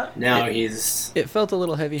 Yeah. Now it felt a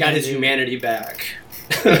little heavy-handed. Got his humanity back.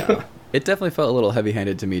 Yeah. It definitely felt a little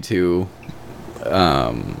heavy-handed to me too.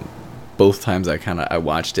 Both times I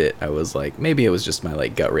watched it, I was like, maybe it was just my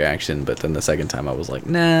like gut reaction, but then the second time I was like,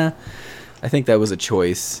 nah, I think that was a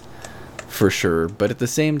choice for sure. But at the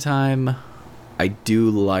same time, I do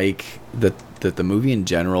like that the movie in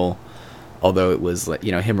general, although it was like,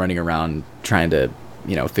 him running around trying to,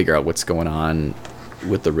 figure out what's going on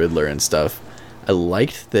with the Riddler and stuff, I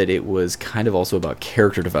liked that it was kind of also about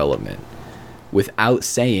character development without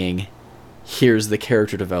saying, here's the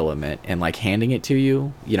character development, and like handing it to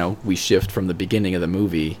you. We shift from the beginning of the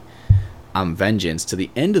movie, I'm Vengeance, to the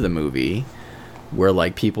end of the movie where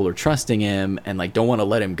like people are trusting him and like don't want to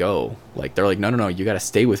let him go. Like they're like, no, you got to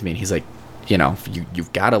stay with me. And he's like,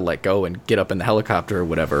 you've got to let go and get up in the helicopter or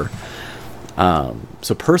whatever.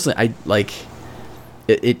 So personally, I like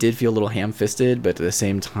it did feel a little ham-fisted, but at the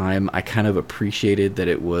same time, I kind of appreciated that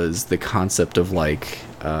it was the concept of like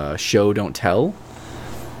show don't tell.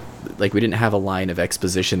 Like we didn't have a line of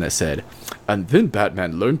exposition that said, and then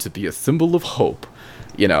Batman learned to be a symbol of hope.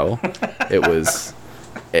 It was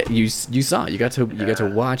you got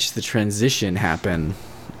to watch the transition happen,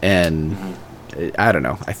 and I don't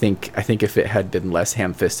know. I think if it had been less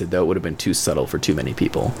ham-fisted, though, it would have been too subtle for too many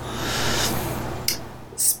people.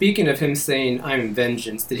 Speaking of him saying, I'm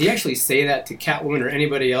Vengeance, did he actually say that to Catwoman or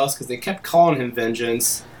anybody else? Because they kept calling him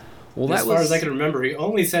Vengeance. Well, as far as I can remember, he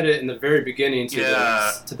only said it in the very beginning to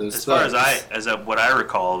those as far as what I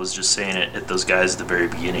recall, was just saying it at those guys at the very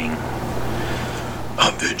beginning.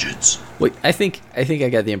 I'm Vengeance. Well, I think I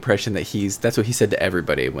got the impression that that's what he said to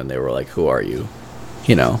everybody when they were like, who are you?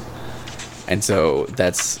 And so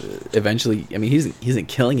that's eventually, I mean, he isn't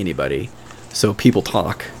killing anybody, so people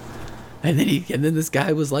talk. And then this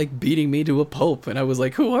guy was like beating me to a pulp, and I was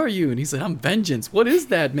like, "Who are you?" And he said, "I'm Vengeance." What is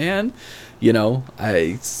that, man?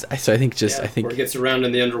 I think where it gets around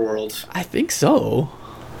in the underworld. I think so.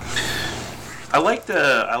 I like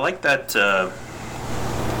that.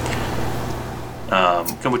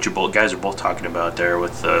 What you guys are both talking about there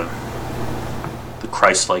with the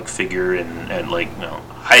Christ-like figure and like,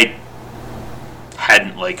 I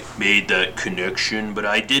hadn't like made that connection, but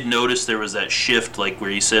I did notice there was that shift, like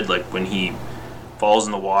where you said like when he falls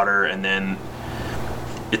in the water and then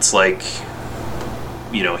it's like,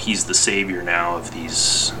 he's the savior now of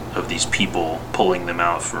these people, pulling them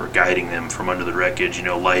out, for guiding them from under the wreckage,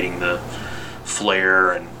 lighting the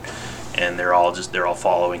flare and and they're all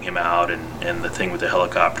following him out, and the thing with the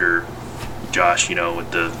helicopter, Josh,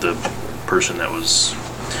 with the person that was,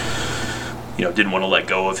 didn't want to let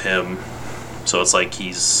go of him. So it's like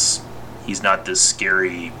he's not this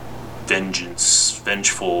scary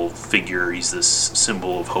vengeful figure. He's this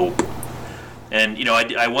symbol of hope. And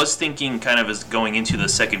I was thinking, kind of as going into the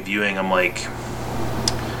second viewing, I'm like,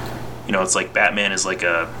 it's like Batman is like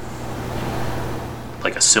a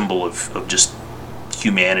symbol of just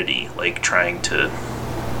humanity, like trying to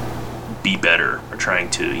be better, or trying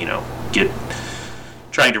to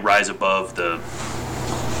trying to rise above the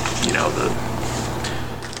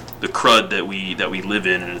crud that we live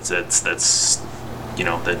in, and that's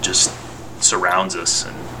that just surrounds us.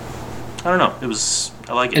 And I don't know,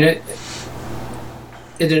 I like it.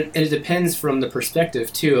 And it depends from the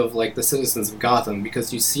perspective too of like the citizens of Gotham,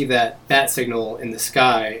 because you see that bat signal in the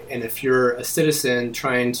sky, and if you're a citizen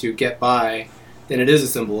trying to get by, then it is a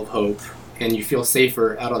symbol of hope, and you feel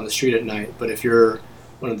safer out on the street at night. But if you're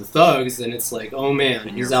one of the thugs, then it's like, oh man,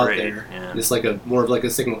 and he's out afraid. there. Yeah. It's like more of like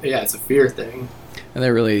a signal. Yeah, it's a fear thing. And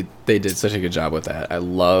they did such a good job with that. I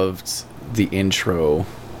loved the intro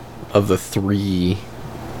of the three,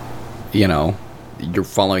 you're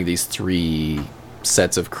following these three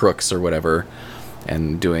sets of crooks or whatever,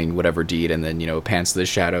 and doing whatever deed, and then pans to the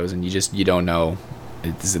shadows, and you don't know,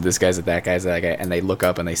 is it this guy's it that guy's that guy, and they look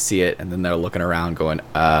up and they see it, and then they're looking around going,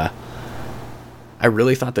 I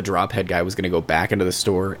really thought the drophead guy was going to go back into the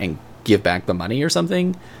store and give back the money or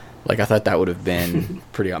something. Like, I thought that would have been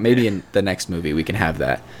pretty odd. Maybe in the next movie we can have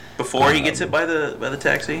that Before he gets hit by the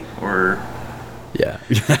taxi, or yeah.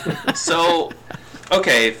 So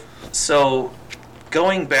okay, so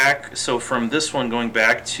going back, from this one going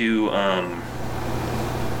back to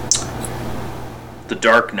the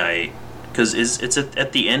Dark Knight, because it's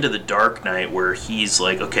at the end of the Dark Knight where he's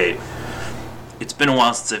like, okay, it's been a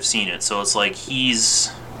while since I've seen it, so it's like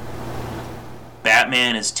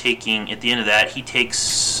Batman is taking, at the end of that, he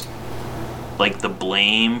takes like the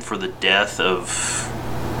blame for the death of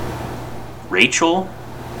Rachel,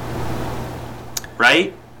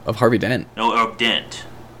 right? Of Harvey Dent. No, of Dent.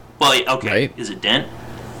 Well, okay, right. Is it Dent?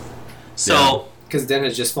 So, because Dent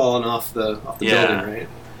has just fallen off the building, right?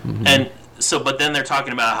 Mm-hmm. And so, but then they're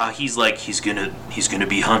talking about how he's like he's gonna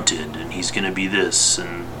be hunted, and he's gonna be this,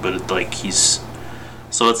 and but it's like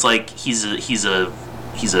it's like he's a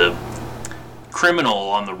criminal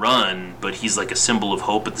on the run, but he's like a symbol of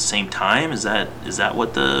hope at the same time. Is that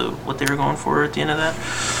what they were going for at the end of that?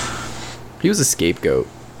 He was a scapegoat,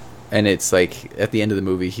 and it's like at the end of the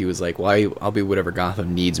movie he was like, "Well, I'll be whatever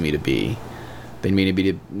Gotham needs me to be. They need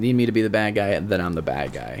me to be the bad guy, and then I'm the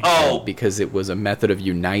bad guy." Oh, because it was a method of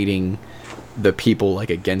uniting the people like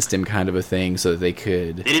against him, kind of a thing, so that they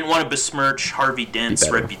could. They didn't want to besmirch Harvey Dent's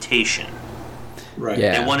reputation. Right.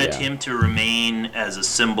 Yeah, they wanted him to remain as a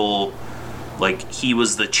symbol. Like, he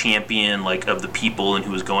was the champion, like, of the people, and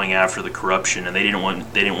who was going after the corruption, and they didn't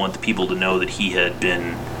want the people to know that he had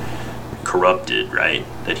been corrupted, right?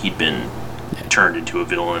 That he'd been turned into a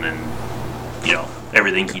villain, and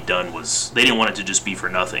everything he'd done was, they didn't want it to just be for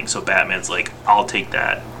nothing. So Batman's like, I'll take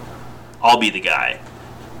that. I'll be the guy,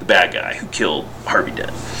 the bad guy who killed Harvey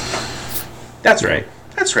Dent. That's right.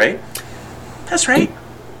 That's right. That's right.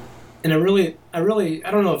 And I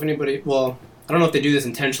don't know if anybody, well, I don't know if they do this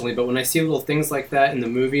intentionally, but when I see little things like that in the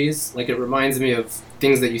movies, like, it reminds me of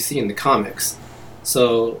things that you see in the comics.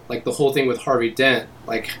 So, like, the whole thing with Harvey Dent,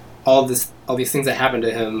 like, all these things that happened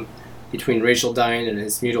to him between Rachel dying and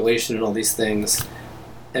his mutilation and all these things.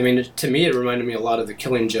 I mean, to me, it reminded me a lot of The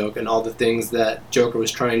Killing Joke and all the things that Joker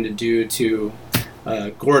was trying to do to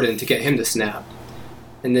Gordon to get him to snap.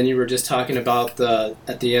 And then you were just talking about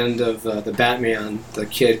at the end of the Batman, the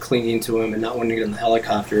kid clinging to him and not wanting to get in the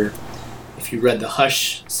helicopter. If you read the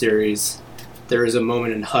Hush series, there is a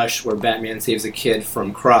moment in Hush where Batman saves a kid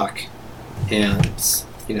from Croc, and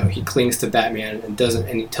he clings to Batman and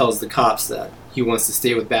he tells the cops that he wants to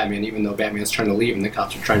stay with Batman even though Batman's trying to leave and the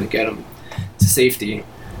cops are trying to get him to safety.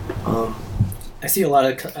 I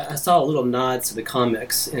saw a little nods to the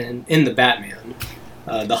comics in the Batman.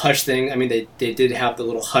 The Hush thing, I mean, they did have the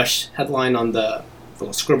little Hush headline on the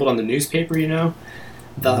little scribbled on the newspaper, Thought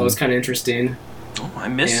that was kind of interesting. Oh, I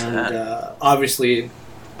missed that. And obviously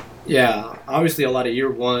a lot of Year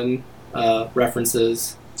One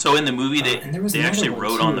references. So in the movie, they actually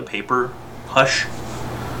wrote on the paper, Hush?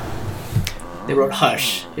 They wrote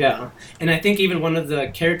Hush, yeah. And I think even one of the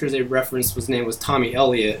characters they referenced name was Tommy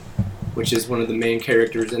Elliott, which is one of the main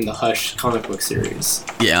characters in the Hush comic book series.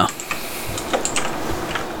 Yeah.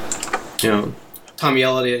 Tommy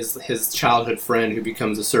Elliott is his childhood friend who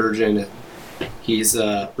becomes a surgeon, and He's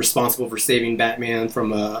responsible for saving Batman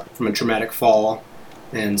from a traumatic fall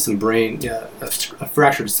and some a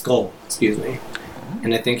fractured skull. Excuse me.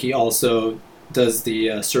 And I think he also does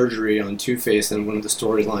the surgery on Two-Face in one of the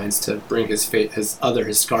storylines to bring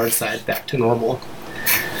his scarred side back to normal.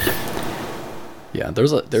 Yeah,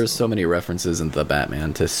 there's so many references in the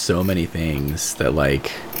Batman to so many things that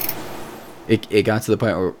like it got to the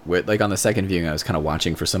point where like on the second viewing I was kind of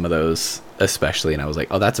watching for some of those especially, and I was like,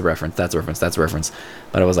 oh, that's a reference,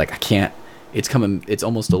 but I was like, I can't. It's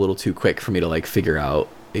almost a little too quick for me to like figure out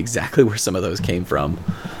exactly where some of those came from.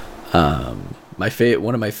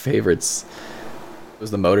 One of my favorites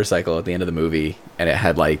was the motorcycle at the end of the movie, and it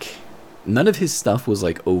had like none of his stuff was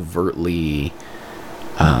like overtly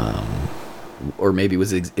or maybe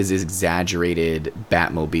was is exaggerated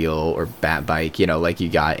Batmobile or Batbike, you know, like you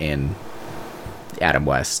got in Adam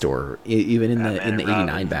West or even in the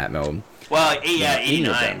 89 Batmobile. Well, yeah,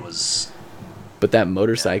 89 was. But that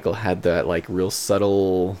motorcycle had that like real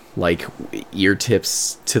subtle like ear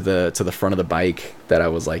tips to the front of the bike that I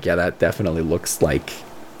was like, yeah, that definitely looks like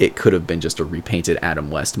it could have been just a repainted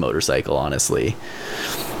Adam West motorcycle, honestly.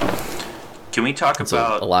 Can we talk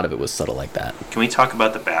about a lot of it was subtle like that? Can we talk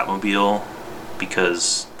about the Batmobile?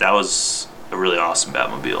 Because that was a really awesome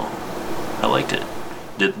Batmobile. I liked it.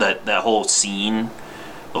 That whole scene,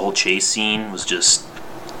 the whole chase scene was just,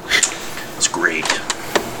 it's great.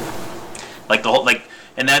 Like the whole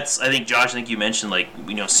and that's, I think, Josh, I think you mentioned, like,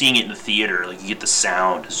 you know, seeing it in the theater, like you get the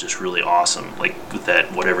sound is just really awesome. Like with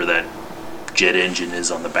that whatever that jet engine is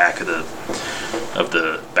on the back of the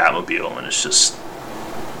Batmobile, and it's just,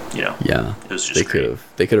 you know, yeah, it was just great.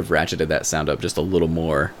 They could have ratcheted that sound up just a little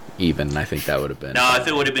more even, and I think that would have been. Now, if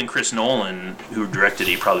it would have been Chris Nolan who directed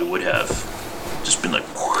it, he probably would have just been like,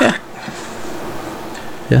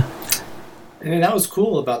 yeah. And that was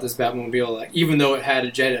cool about this Batmobile. Like, even though it had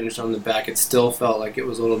a jet engine on the back, it still felt like it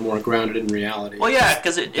was a little more grounded in reality. Well, yeah,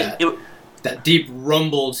 because that deep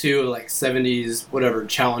rumble too, like 70s whatever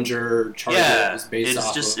Challenger Charger was based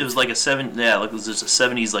off of. It was like it was just a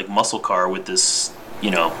 70s like muscle car with this,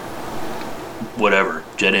 you know, whatever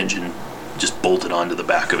jet engine just bolted onto the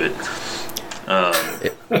back of it.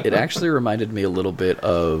 It actually reminded me a little bit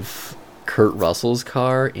of Kurt Russell's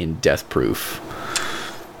car in Death Proof.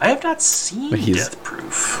 I have not seen Death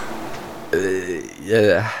Proof.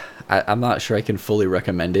 Yeah, I'm not sure I can fully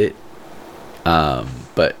recommend it.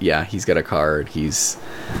 But yeah, he's got a card. He's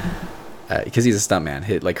because he's a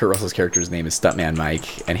stuntman. Like Kurt Russell's character's name is Stuntman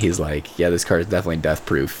Mike, and he's like, yeah, this car is definitely death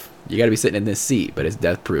proof. You got to be sitting in this seat, but it's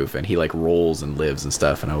death proof. And he like rolls and lives and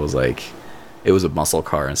stuff. And I was like, it was a muscle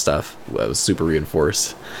car and stuff. It was super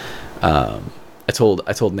reinforced. I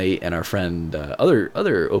told Nate and our friend, other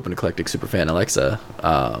Open Eclectic superfan Alexa,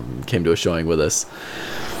 came to a showing with us,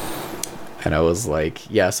 and I was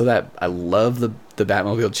like, yeah, so that I love the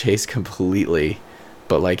Batmobile chase completely,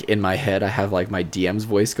 but like in my head I have like my DM's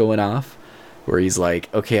voice going off, where he's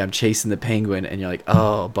like, okay, I'm chasing the Penguin, and you're like,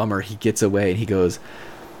 oh bummer, he gets away, and he goes,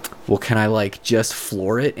 well, can I like just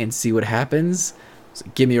floor it and see what happens? So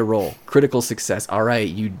give me a roll. Critical success. All right,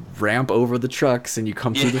 you ramp over the trucks and you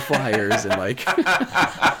come through the flyers and like.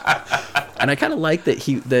 And I kind of like that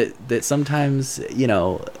that sometimes, you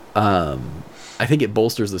know, I think it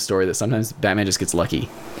bolsters the story that sometimes Batman just gets lucky.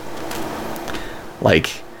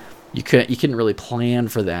 Like you couldn't really plan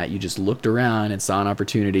for that. You just looked around and saw an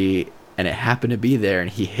opportunity, and it happened to be there, and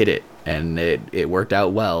he hit it. And it worked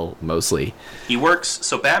out well, mostly.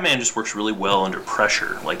 So Batman just works really well under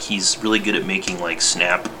pressure. Like, he's really good at making, like,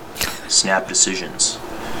 snap decisions.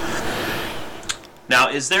 Now,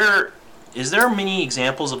 is there many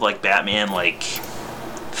examples of, like, Batman, like,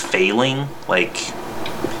 failing? Like,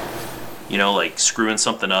 you know, like, screwing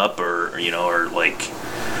something up, or you know, or, like,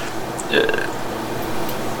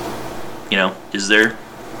 you know, is there?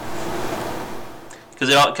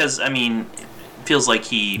 Because, I mean, feels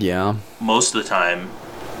like most of the time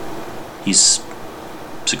he's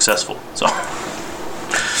successful.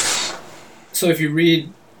 So if you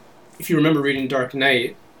remember reading Dark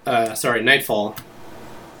Knight, Nightfall,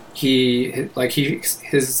 his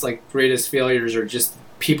greatest failures are just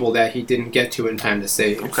people that he didn't get to in time to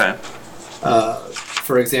save. Okay.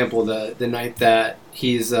 For example, the night that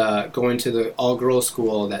he's going to the all-girls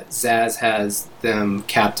school, that Zsasz has them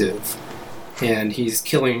captive, and he's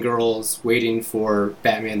killing girls waiting for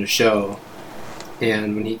Batman to show.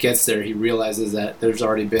 And when he gets there, he realizes that there's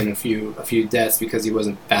already been a few deaths because he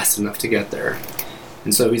wasn't fast enough to get there.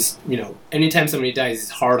 And so he's, you know, anytime somebody dies,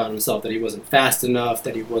 he's hard on himself that he wasn't fast enough,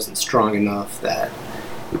 that he wasn't strong enough, that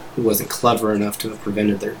he wasn't clever enough to have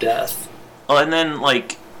prevented their death. Well, and then,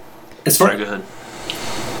 like... Sorry, go ahead.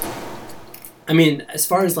 I mean, as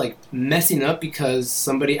far as like messing up because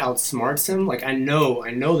somebody outsmarts him, like I know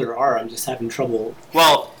there are. I'm just having trouble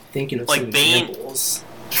thinking of like some Bane, examples.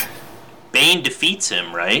 Bane defeats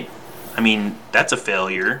him, right? I mean, that's a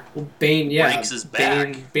failure. Well, Bane, yeah, breaks his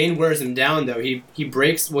back. Bane wears him down though. He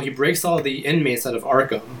breaks all the inmates out of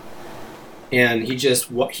Arkham, and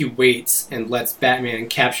he waits and lets Batman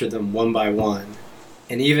capture them one by one.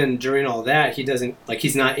 And even during all that,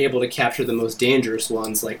 he's not able to capture the most dangerous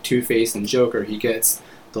ones like Two-Face and Joker. He gets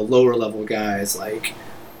the lower level guys like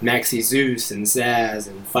Maxi Zeus and Zaz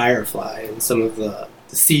and Firefly and some of the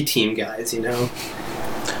C-Team guys, you know.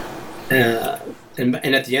 And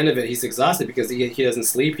at the end of it, he's exhausted because he doesn't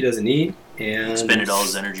sleep, he doesn't eat, and spending all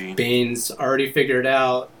his energy. Bane's already figured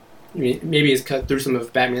out. Maybe he's cut through some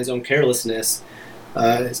of Batman's own carelessness.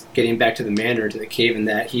 Getting back to the manor, to the cave, and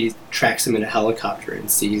that he tracks him in a helicopter and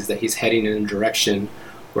sees that he's heading in a direction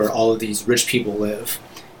where all of these rich people live.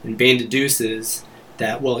 And Bane deduces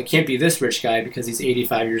that, well, it can't be this rich guy because he's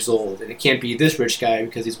 85 years old, and it can't be this rich guy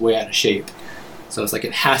because he's way out of shape. So it's like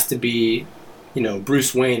it has to be,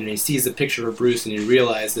 Bruce Wayne, and he sees the picture of Bruce and he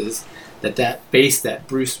realizes that face that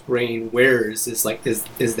Bruce Wayne wears is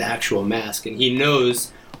the actual mask, and he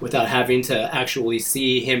knows, without having to actually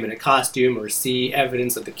see him in a costume or see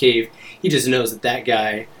evidence of the cave, he just knows that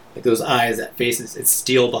guy, like those eyes, that face, it's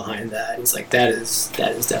steel behind that. He's like, that is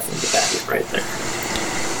definitely the Batman right there.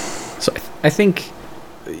 So I think,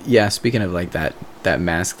 yeah, speaking of like that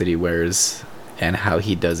mask that he wears and how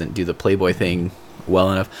he doesn't do the Playboy thing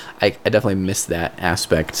well enough, I definitely miss that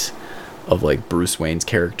aspect of like Bruce Wayne's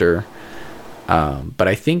character. But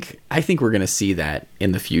I think we're gonna see that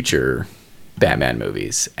in the future Batman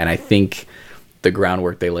movies, and I think the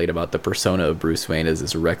groundwork they laid about the persona of Bruce Wayne is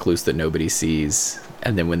this recluse that nobody sees,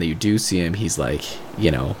 and then when you do see him, he's like,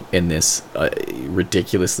 in this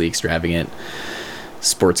ridiculously extravagant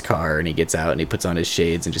sports car, and he gets out and he puts on his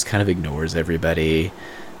shades and just kind of ignores everybody.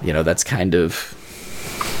 That's kind of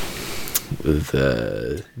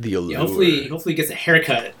the allure. Yeah, hopefully he gets a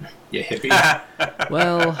haircut, you hippie.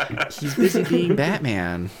 Well, he's busy being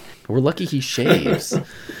Batman. We're lucky he shaves.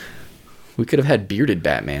 We could have had bearded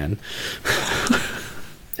Batman.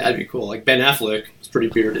 That'd be cool. Like Ben Affleck was pretty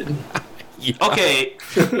bearded. Yeah. Okay,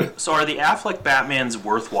 so are the Affleck Batmans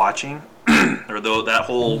worth watching? Or though that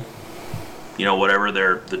whole, whatever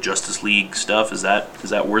the Justice League stuff, is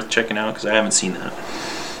that worth checking out? Because I haven't seen that.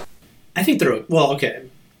 I think they're okay.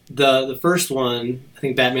 The first one, I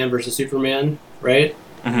think Batman versus Superman, right?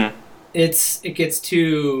 Mm-hmm. It gets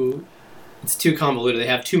too convoluted. They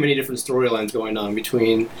have too many different storylines going on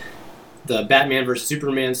between the Batman versus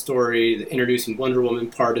Superman story, the introducing Wonder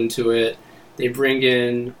Woman part into it. They bring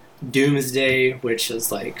in Doomsday, which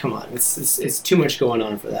is like, come on, it's too much going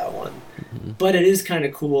on for that one. Mm-hmm. But it is kind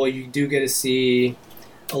of cool. You do get to see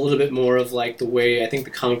a little bit more of like the way I think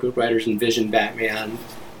the comic book writers envision Batman.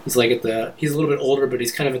 He's like he's a little bit older, but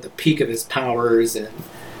he's kind of at the peak of his powers. And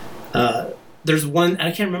there's one,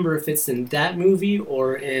 I can't remember if it's in that movie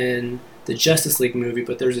or in the Justice League movie,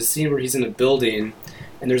 but there's a scene where he's in a building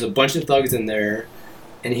and there's a bunch of thugs in there,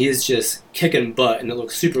 and he's just kicking butt, and it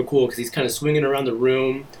looks super cool because he's kind of swinging around the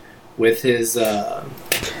room with his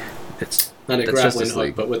it's not a grappling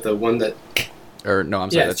hook, but with the one that. Or no,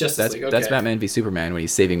 I'm sorry. Yeah, that's League. Okay. That's Batman v Superman when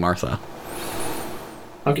he's saving Martha.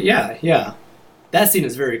 Okay, yeah. That scene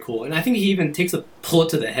is very cool, and I think he even takes a bullet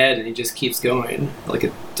to the head, and he just keeps going, like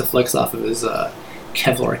it deflects off of his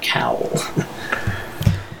Kevlar cowl.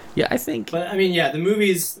 Yeah, I think. But I mean, yeah, the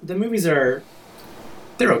movies are.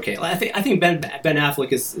 They're okay. I think Ben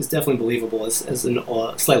Affleck is definitely believable as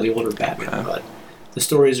a slightly older Batman, but the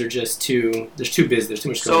stories are just too. There's too busy. There's too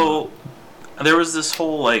much going on. So there was this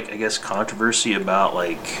whole controversy about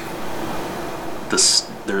this.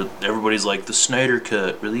 Everybody's like the Snyder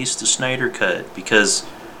Cut. Release the Snyder Cut because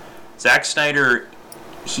Zack Snyder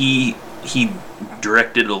he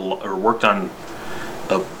directed or worked on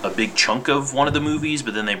a big chunk of one of the movies,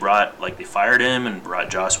 but then they fired him and brought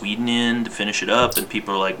Joss Whedon in to finish it up, and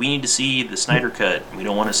people are like, we need to see the Snyder Cut. We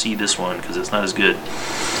don't want to see this one because it's not as good.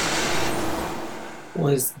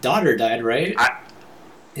 Well, his daughter died, right?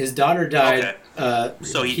 His daughter died. Okay.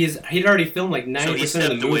 So he'd already filmed 90% of the movie. So he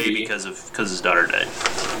stepped away because his daughter died.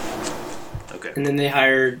 Okay. And then they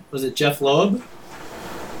hired, was it Jeff Loeb?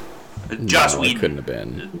 Joss Whedon. It couldn't have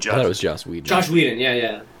been. I thought it was Joss Whedon. Joss Whedon,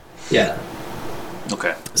 yeah.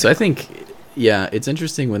 Okay. So I think, yeah, it's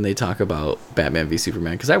interesting when they talk about Batman v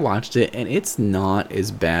Superman, because I watched it, and it's not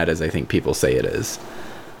as bad as I think people say it is.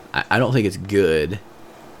 I don't think it's good.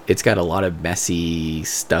 It's got a lot of messy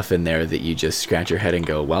stuff in there that you just scratch your head and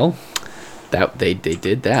go, well, that they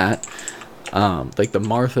did that. The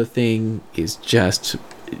Martha thing is just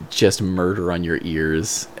just murder on your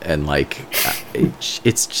ears, and like it's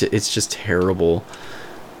just terrible.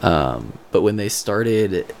 But when they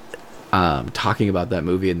started talking about that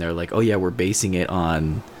movie, and they're like, oh yeah, we're basing it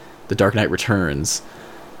on The Dark Knight Returns,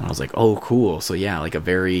 and I was like, oh cool, so yeah, like a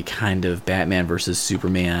very kind of Batman versus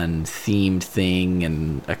Superman themed thing,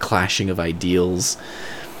 and a clashing of ideals.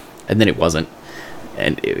 And then it wasn't,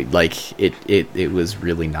 and it was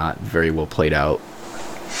really not very well played out.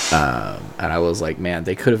 And I was like, man,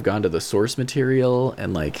 they could have gone to the source material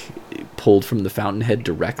and like pulled from the Fountainhead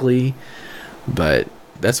directly. But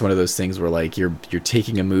that's one of those things where like you're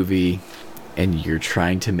taking a movie and you're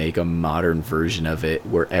trying to make a modern version of it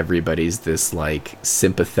where everybody's this like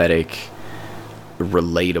sympathetic,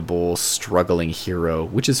 relatable, struggling hero,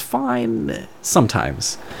 which is fine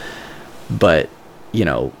sometimes. But you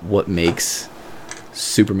know what makes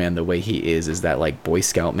Superman the way he is that like Boy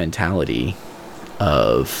Scout mentality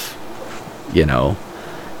of, you know,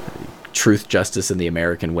 truth, justice, and the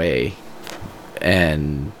American way,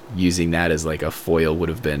 and using that as like a foil would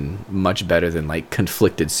have been much better than like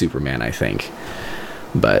conflicted Superman, I think.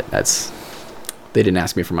 But they didn't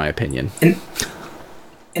ask me for my opinion.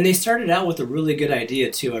 And they started out with a really good idea,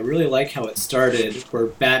 too. I really like how it started, where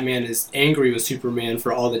Batman is angry with Superman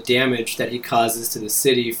for all the damage that he causes to the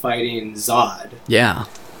city fighting Zod. Yeah.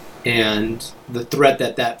 And the threat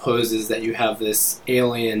that poses, that you have this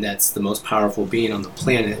alien that's the most powerful being on the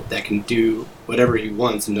planet that can do whatever he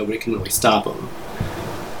wants and nobody can really stop him.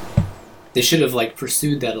 They should have, like,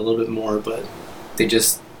 pursued that a little bit more, but they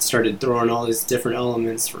just started throwing all these different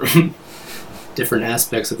elements from different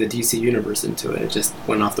aspects of the DC universe into it. It just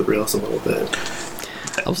went off the rails a little bit.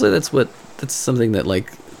 I'll say that's something that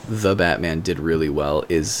like the Batman did really well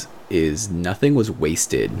is nothing was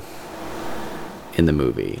wasted in the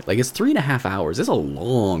movie. Like it's 3.5 hours. It's a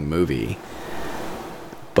long movie.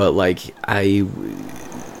 But like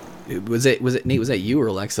was it Nate, was that you or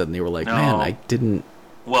Alexa? And they were like, no. Man, I didn't.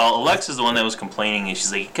 Well, Alexa's the one that was complaining, and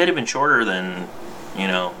she's like, it could have been shorter than, you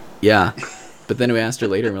know. Yeah. But then we asked her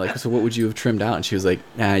later, and we're like, so what would you have trimmed out? And she was like,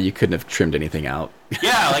 nah, you couldn't have trimmed anything out.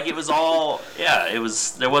 Yeah, like it was all,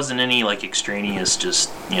 there wasn't any like extraneous just,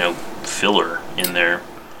 you know, filler in there.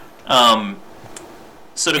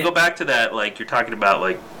 So to go back to that, like you're talking about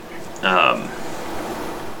like,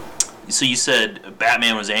 so you said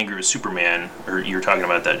Batman was angry with Superman, or you were talking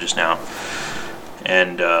about that just now.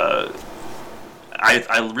 And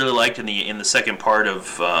I really liked in the second part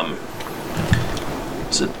of,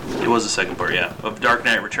 it was the second part, yeah, of Dark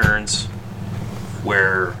Knight Returns,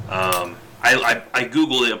 where I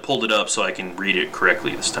Googled it, pulled it up so I can read it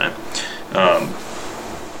correctly this time,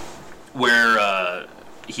 where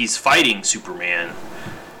he's fighting Superman,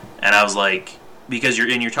 and I was like, because you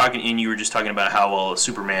were just talking about how, well,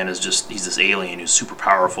 Superman is he's this alien who's super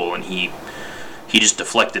powerful, and he just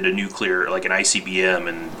deflected a nuclear, like an ICBM,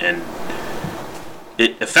 and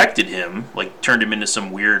it affected him, like turned him into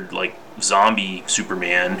some weird like zombie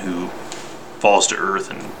Superman who falls to Earth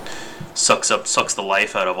and sucks the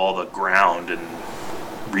life out of all the ground and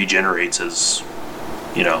regenerates as,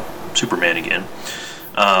 you know, Superman again.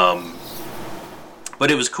 But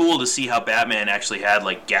it was cool to see how Batman actually had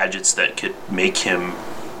like gadgets that could make him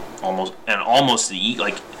almost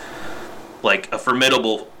like a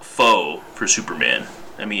formidable foe for Superman.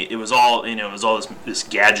 I mean, it was all, you know, it was all this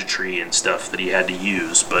gadgetry and stuff that he had to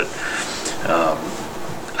use, but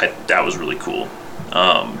that was really cool.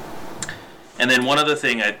 And then one other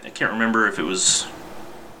thing, I can't remember if it was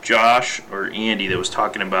Josh or Andy that was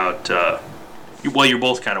talking about, well, you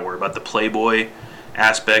both kind of were, about the Playboy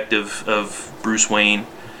aspect of Bruce Wayne.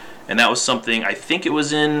 And that was something, I think it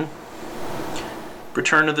was in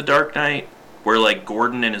Return of the Dark Knight, where like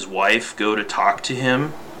Gordon and his wife go to talk to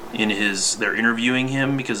him. They're interviewing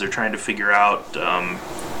him because they're trying to figure out,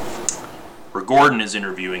 or Gordon is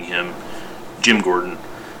interviewing him, Jim Gordon.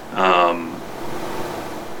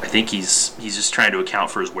 I think he's just trying to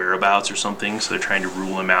account for his whereabouts or something, so they're trying to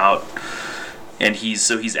rule him out. And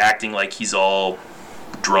he's acting like he's all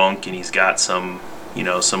drunk, and he's got some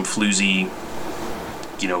floozy,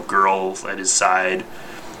 you know, girl at his side,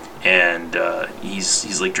 and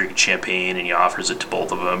he's like drinking champagne, and he offers it to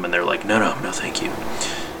both of them, and they're like, no, thank you.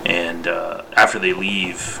 And after they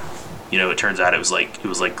leave, you know, it turns out it was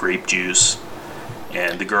like grape juice,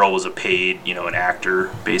 and the girl was a paid, you know, an actor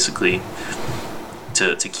basically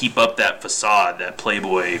to keep up that facade, that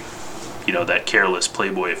Playboy, you know, that careless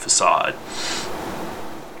Playboy facade.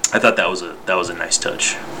 I thought that was a nice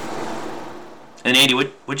touch. And Andy,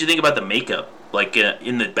 what'd you think about the makeup? Like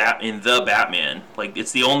in the Batman, like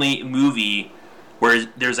it's the only movie where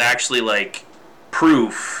there's actually like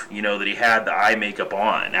proof, you know, that he had the eye makeup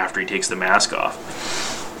on after he takes the mask off.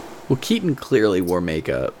 Well, Keaton clearly wore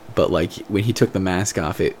makeup, but like when he took the mask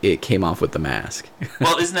off, it came off with the mask.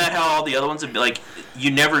 Well, isn't that how all the other ones would be? Like, you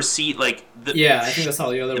never see, like... I think that's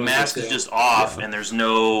how the other the ones mask are, is too. just off, and there's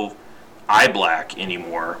no eye black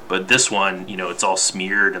anymore. But this one, it's all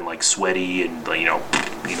smeared and, like, sweaty and, like,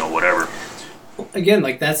 whatever. Again,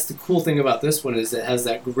 like, that's the cool thing about this one is it has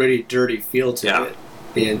that gritty, dirty feel to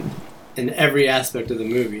it in every aspect of the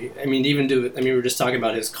movie. I mean, we were just talking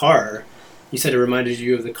about his car. You said it reminded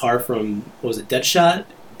you of the car from, what was it, Deadshot?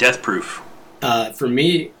 Death Proof. For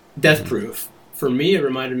me, Death Proof. For me, it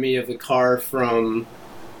reminded me of the car from,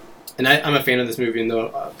 and I'm a fan of this movie, and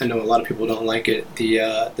though I know a lot of people don't like it,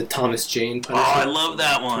 the Thomas Jane Punisher. Oh, I love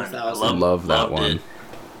that one. I love that one. It.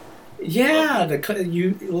 Yeah,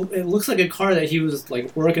 it looks like a car that he was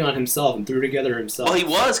like working on himself and threw together himself. Well, he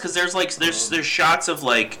was, because there's shots of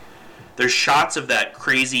like. There's shots of that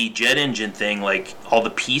crazy jet engine thing, like all the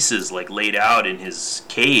pieces like laid out in his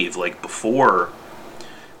cave, like before.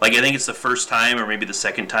 Like, I think it's the first time or maybe the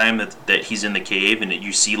second time that he's in the cave, and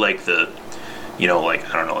you see like the,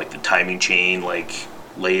 like, I don't know, like the timing chain like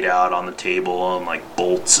laid out on the table and like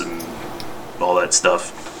bolts and all that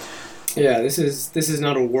stuff. Yeah, this is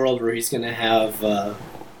not a world where he's gonna have a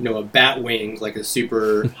bat wing, like a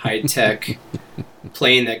super high tech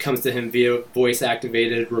plane that comes to him via voice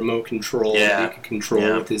activated remote control that he can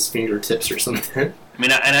control with his fingertips or something. I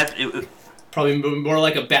mean, probably more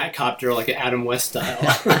like a Batcopter, like an Adam West style.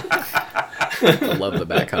 I love the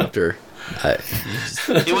Batcopter.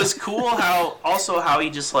 It was cool how he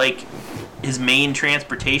just like his main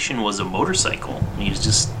transportation was a motorcycle. He was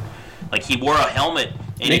just like, he wore a helmet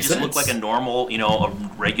and he just looked like a normal, a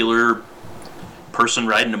regular person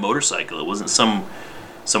riding a motorcycle. It wasn't some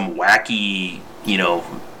wacky,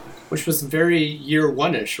 which was very year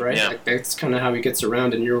one-ish, right? Yeah. Like, that's kind of how he gets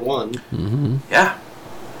around in year one. Mm-hmm. Yeah.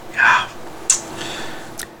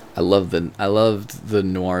 I loved the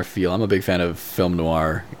noir feel. I'm a big fan of film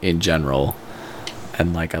noir in general,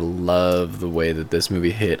 and like I love the way that this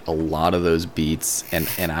movie hit a lot of those beats.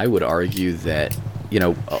 And I would argue that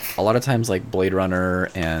a lot of times like Blade Runner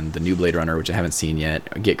and the new Blade Runner, which I haven't seen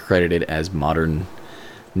yet, get credited as modern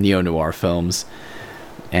neo-noir films,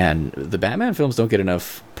 and the Batman films don't get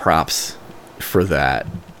enough props for that.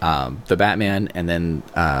 The Batman and then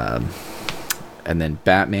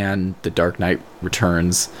Batman: The Dark Knight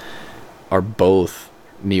Returns are both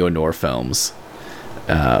neo-noir films.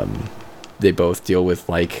 They both deal with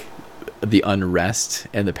like the unrest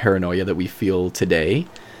and the paranoia that we feel today,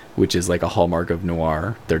 which is like a hallmark of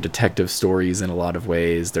noir. They're detective stories in a lot of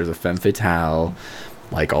ways. There's a femme fatale,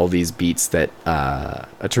 like all these beats that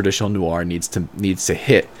a traditional noir needs to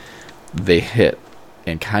hit. They hit,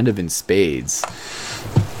 and kind of in spades.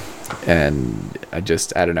 And I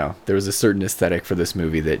don't know. There was a certain aesthetic for this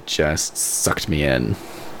movie that just sucked me in,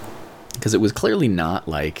 because it was clearly not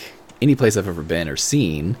like any place I've ever been or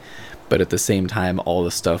seen, but at the same time, all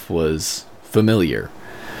the stuff was familiar,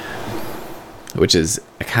 which is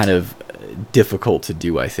kind of difficult to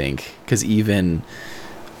do, I think, because even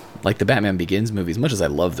like the Batman Begins movies, much as I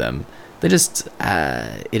love them, they just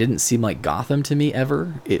it didn't seem like Gotham to me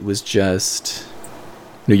ever. It was just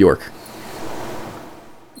New York.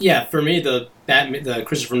 Yeah, for me, the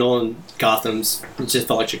Christopher Nolan Gotham's just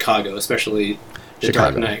felt like Chicago, especially The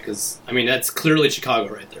Dark Knight, because I mean that's clearly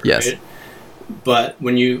Chicago right there. Yes. Right? But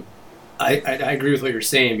when I agree with what you're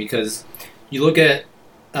saying, because you look at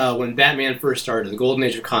when Batman first started, the golden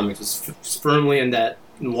age of comics was firmly in that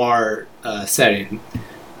noir setting.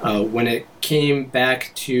 When it came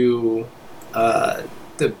back to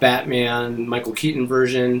the Batman Michael Keaton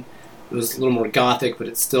version, it was a little more gothic, but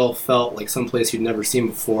it still felt like someplace you'd never seen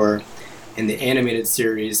before. And the animated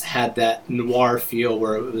series had that noir feel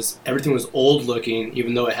where everything was old looking,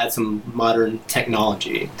 even though it had some modern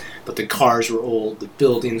technology. But the cars were old, the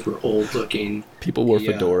buildings were old looking. People wore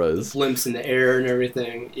fedoras, the blimps in the air and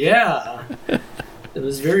everything. Yeah, it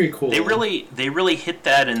was very cool. They really hit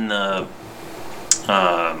that in the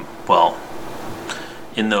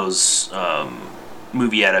in those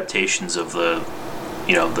movie adaptations of the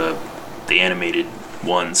animated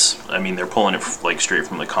ones. I mean, they're pulling it like straight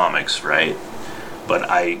from the comics, right? But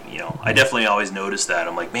I definitely always noticed that.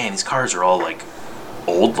 I'm like, man, these cars are all like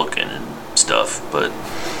old looking and stuff. But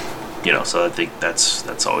so I think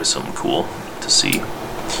that's always something cool to see.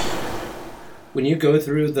 When you go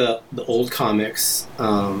through the old comics,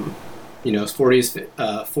 40s,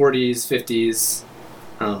 50s.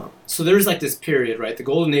 So there's like this period, right? The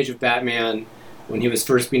golden age of Batman, when he was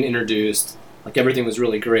first being introduced, like everything was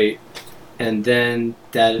really great. And then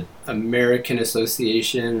that American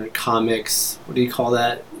Association of Comics, what do you call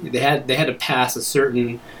that? They had to pass a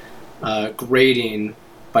certain grading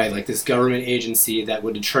by like this government agency that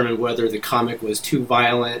would determine whether the comic was too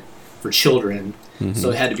violent for children.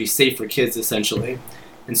 So it had to be safe for kids, essentially.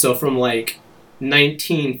 And so from like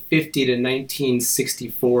 1950 to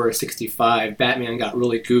 1964 or 65, Batman got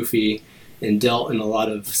really goofy and dealt in a lot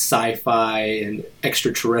of sci-fi and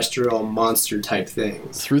extraterrestrial monster type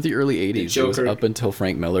things. Through the early 80s, it was up until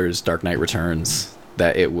Frank Miller's Dark Knight Returns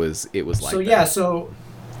that it was like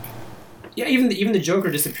even the Joker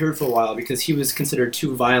disappeared for a while because he was considered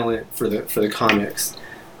too violent for the comics.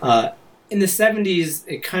 In the 70s,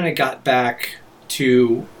 it kind of got back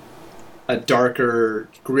to a darker,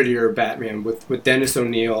 grittier Batman with Dennis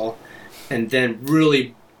O'Neil, and then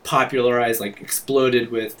really popularized, like exploded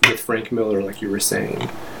with Frank Miller, like you were saying.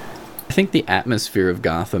 I think the atmosphere of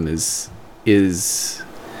Gotham is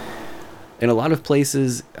in a lot of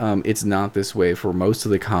places, it's not this way for most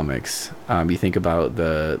of the comics. You think about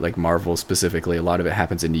the like Marvel specifically, a lot of it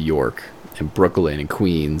happens in New York and Brooklyn and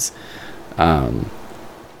Queens. And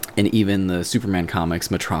even the Superman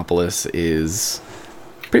comics, Metropolis is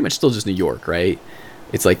pretty much still just New York, right?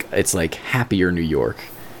 It's like happier New York.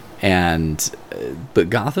 But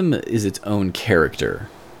Gotham is its own character.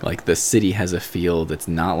 Like the city has a feel that's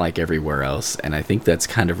not like everywhere else, and I think that's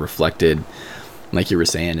kind of reflected, like you were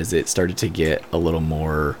saying, as it started to get a little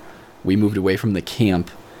more. We moved away from the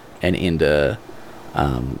camp and into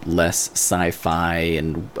less sci-fi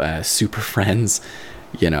and Super Friends,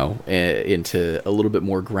 into a little bit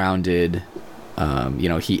more grounded.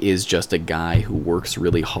 He is just a guy who works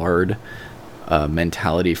really hard.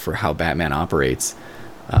 Mentality for how Batman operates.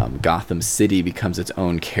 Gotham City becomes its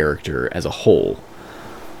own character as a whole,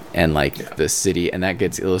 and the city, and that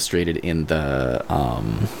gets illustrated in the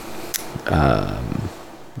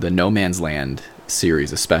No Man's Land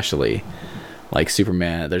series, especially. Like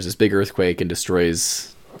Superman, there's this big earthquake and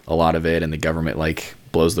destroys a lot of it, and the government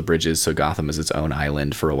blows the bridges, so Gotham is its own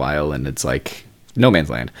island for a while, and it's like No Man's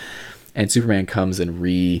Land. And Superman comes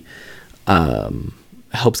and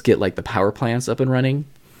helps get the power plants up and running.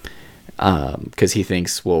 Because he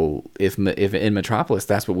thinks, well, if in Metropolis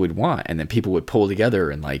that's what we'd want, and then people would pull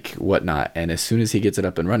together and whatnot, and as soon as he gets it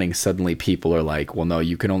up and running, suddenly people are like, well, no,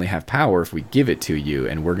 you can only have power if we give it to you,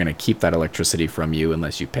 and we're going to keep that electricity from you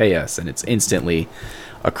unless you pay us, and it's instantly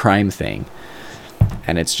a crime thing.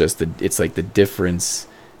 And it's just the difference.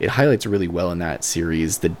 It highlights really well in that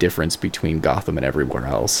series the difference between Gotham and everywhere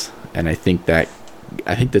else, and I think that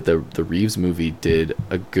the Reeves movie did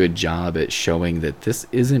a good job at showing that this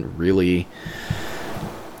isn't really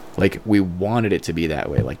we wanted it to be that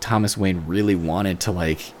way. Thomas Wayne really wanted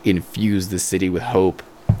to infuse the city with hope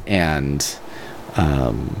and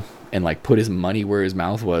put his money where his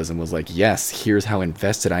mouth was, and was like, yes, here's how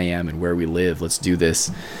invested I am and where we live, let's do this.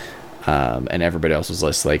 And everybody else was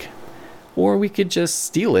just or we could just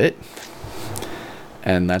steal it.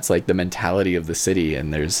 And that's the mentality of the city,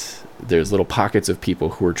 and there's little pockets of people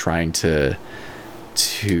who are trying to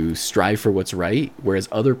strive for what's right, whereas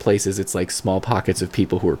other places it's small pockets of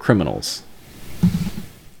people who are criminals.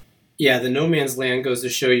 Yeah, the No Man's Land goes to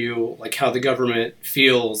show you how the government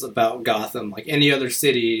feels about Gotham. Any other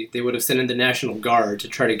city, they would have sent in the National Guard to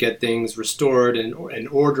try to get things restored and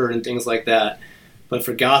order and things like that. But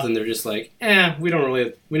for Gotham, they're just we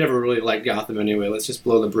never really liked Gotham anyway. Let's just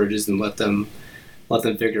blow the bridges and let them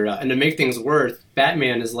figure it out. And to make things worse,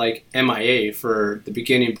 Batman is MIA for the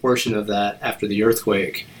beginning portion of that after the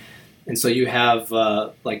earthquake. And so you have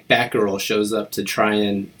Batgirl shows up to try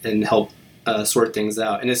and help sort things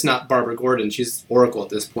out. And it's not Barbara Gordon, she's Oracle at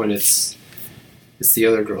this point. It's the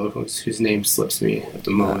other girl whose name slips me at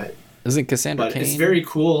the moment. Isn't Cassandra Cain? It's very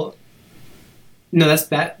cool. No, that's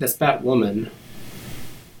Batwoman.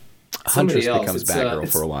 Huntress becomes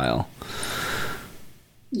Batgirl for a while.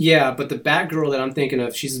 Yeah, but the Batgirl that I'm thinking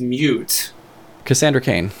of, she's mute. Cassandra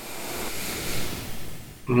Cain.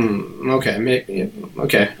 Okay, maybe.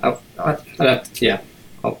 Okay, I'll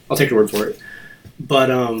take your word for it. But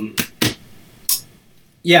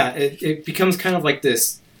it becomes kind of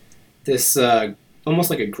this almost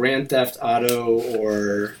like a Grand Theft Auto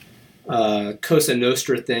or Cosa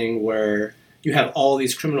Nostra thing where you have all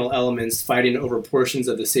these criminal elements fighting over portions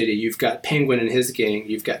of the city. You've got Penguin and his gang.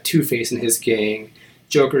 You've got Two-Face and his gang.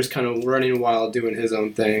 Joker's kind of running wild doing his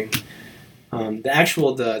own thing.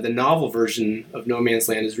 The novel version of No Man's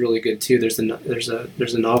Land is really good too. There's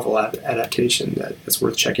a novel adaptation that's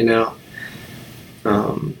worth checking out.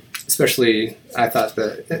 Especially, I thought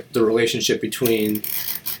the relationship between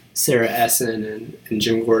Sarah Essen and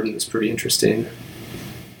Jim Gordon is pretty interesting.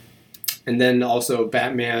 And then also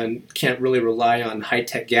Batman can't really rely on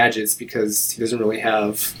high-tech gadgets because he doesn't really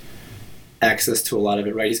have access to a lot of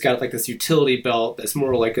it, right? He's got this utility belt that's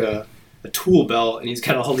more like a a tool belt, and he's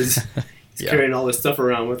got all this. He's carrying all this stuff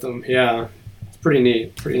around with him. Yeah, it's pretty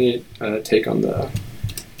neat. Pretty neat take on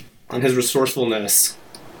his resourcefulness.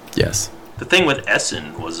 Yes. The thing with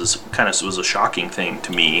Essen was a shocking thing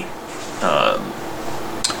to me.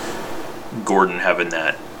 Gordon having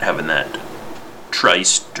that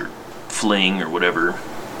tryst or fling or whatever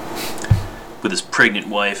with his pregnant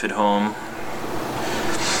wife at home.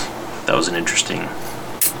 That was an interesting.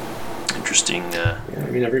 Yeah, I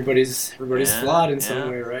mean, everybody's flawed in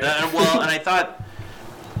some way, right? Well, and I thought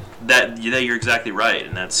that you're exactly right,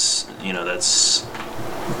 and that's. I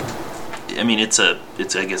mean, it's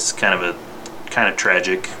I guess kind of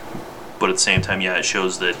tragic, but at the same time, yeah, it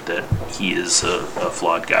shows that he is a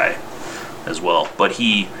flawed guy as well. But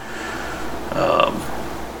he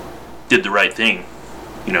did the right thing,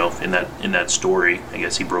 in that story. I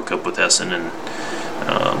guess he broke up with Essen and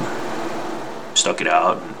stuck it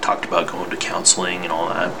out and talked about going to counseling and all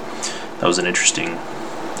that. That was an interesting.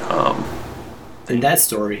 In that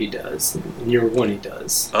story, he does. In year one, he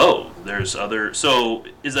does. Oh, there's other. So,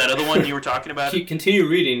 is that other one you were talking about? Continue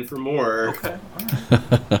reading for more. Okay.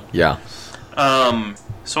 Yeah.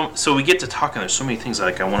 So we get to talking. There's so many things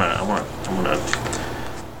like I wanna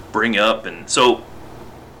bring up, and so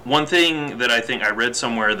one thing that I think I read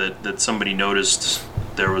somewhere that somebody noticed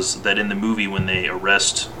there was that in the movie when they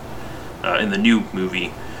arrest, in the new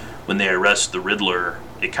movie when they arrest the Riddler,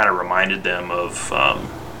 it kind of reminded them of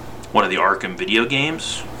one of the Arkham video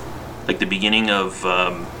games, like the beginning of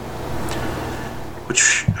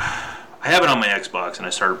which I have it on my Xbox and I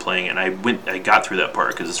started playing it and I got through that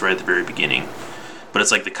part because it's right at the very beginning, but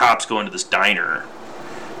it's like the cops go into this diner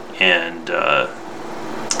and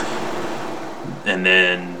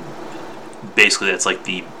then basically that's like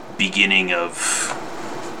the beginning of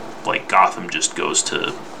like Gotham just goes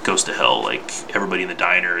to hell. Like everybody in the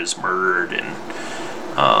diner is murdered and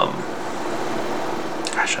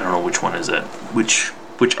gosh, I don't know which one is that, which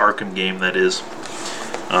Arkham game that is,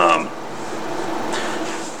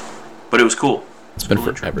 but it was cool. It's been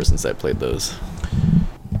forever since I played those.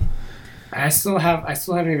 I still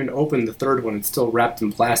haven't even opened the third one. It's still wrapped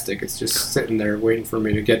in plastic. It's just sitting there waiting for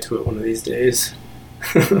me to get to it one of these days.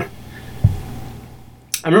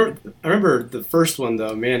 I remember the first one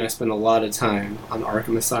though. Man, I spent a lot of time on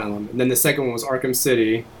Arkham Asylum, and then the second one was Arkham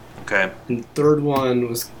City. Okay. And the third one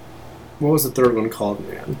was, what was the third one called,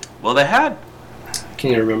 man? Well, they had.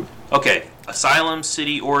 Can't even remember. Okay, Asylum,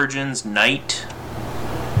 City Origins, Night.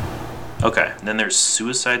 Okay, and then there's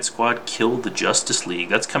Suicide Squad, Kill the Justice League.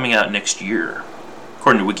 That's coming out next year,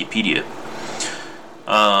 according to Wikipedia.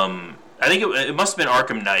 I think it must have been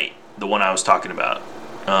Arkham Knight, the one I was talking about.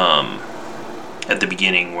 At the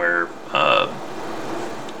beginning, where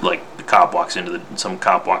like some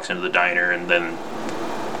cop walks into the diner, and then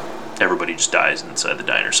everybody just dies inside the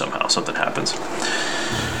diner somehow. Something happens.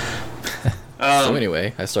 So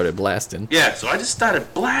anyway, I started blasting. Yeah, so I just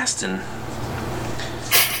started blasting.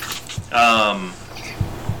 All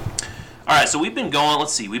right, so we've been going.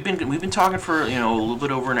 Let's see, we've been talking for a little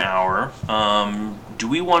bit over an hour. Do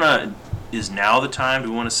we want to? Is now the time? Do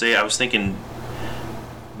we want to say? I was thinking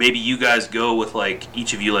maybe you guys go with like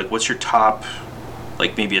each of you. Like, what's your top?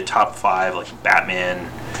 Like maybe a top 5, like Batman.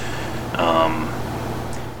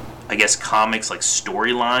 I guess comics like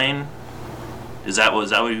storyline. Is that what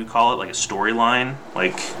you call it? Like a storyline,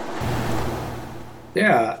 like.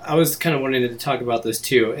 Yeah, I was kind of wanting to talk about this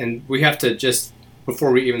too, and we have to just,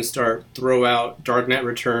 before we even start, throw out Dark Knight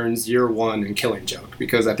Returns, Year One, and Killing Joke,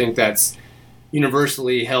 because I think that's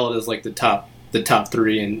universally held as like the top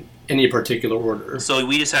 3 in any particular order. So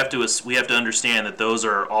we just have to understand that those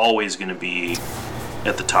are always going to be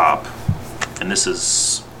at the top, and this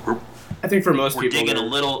is. I think for most we're people, digging a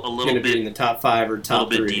little bit in the top 5 or top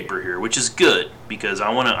 3. A little bit deeper here, which is good because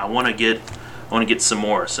I want to get some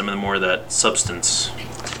more of that substance.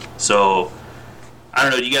 So I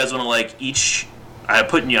don't know. Do you guys want to like each? I'm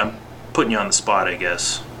putting you on the spot, I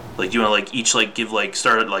guess. Like, do you want to like each like give like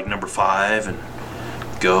start at like number 5 and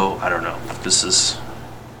go? I don't know. This is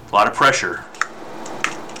a lot of pressure.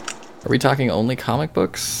 Are we talking only comic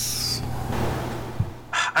books?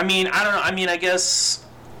 I mean, I don't know. I mean, I guess.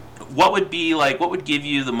 What would give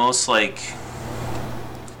you the most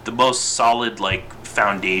solid like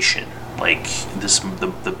foundation, like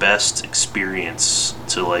the best experience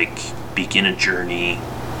to like begin a journey,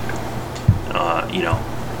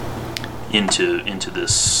 into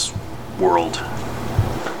this world.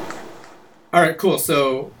 All right, cool.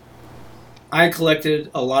 So I collected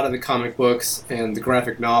a lot of the comic books and the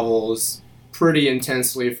graphic novels pretty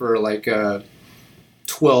intensely for like a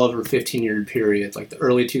 12 or 15 year period, like the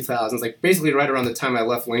early 2000s, like basically right around the time I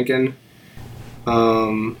left Lincoln.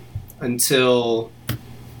 until,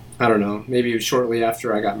 I don't know, maybe shortly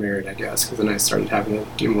after I got married, I guess, because then I started having to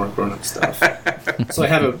do more grown-up stuff. So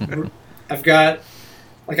I've got,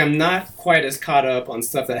 like, I'm not quite as caught up on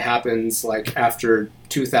stuff that happens, like, after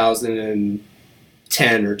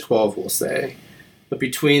 2010 or 12, we'll say. But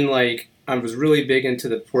between, like, I was really big into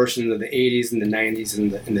the portion of the 80s and the 90s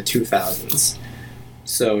and the 2000s.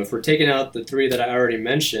 So if we're taking out the three that I already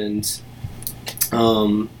mentioned,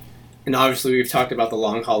 and obviously we've talked about The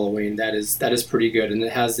Long Halloween, that is pretty good. And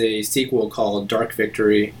it has a sequel called Dark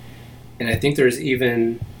Victory. And I think there's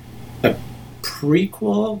even a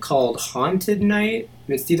prequel called Haunted Night.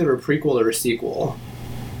 It's either a prequel or a sequel.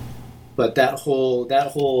 But that whole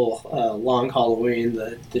Long Halloween,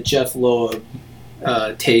 the Jeff Loeb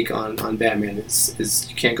take on Batman is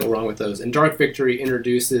you can't go wrong with those. And Dark Victory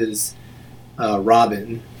introduces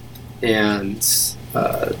Robin and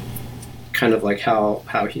kind of like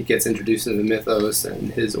how he gets introduced into the mythos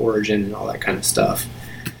and his origin and all that kind of stuff.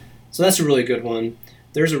 So that's a really good one.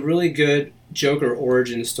 There's a really good Joker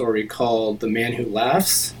origin story called The Man Who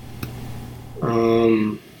Laughs.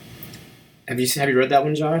 Have you read that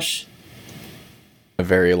one, Josh? A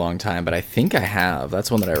very long time, but I think I have.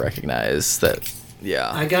 That's one that I recognize. That,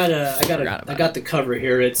 yeah. I got the cover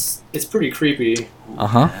here. It's pretty creepy.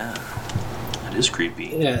 Yeah. It is creepy.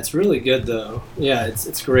 Yeah, it's really good though. Yeah,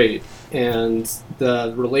 it's great, and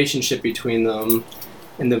the relationship between them,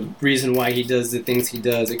 and the reason why he does the things he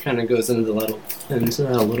does, it kind of goes into that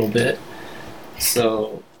a little bit.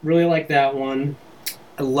 So really like that one.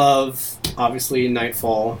 I love, obviously,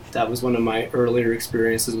 Nightfall. That was one of my earlier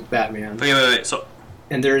experiences with Batman. Wait. So,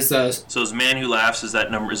 and there's so is Man Who Laughs? Is that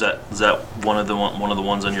one of the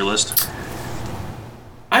ones on your list?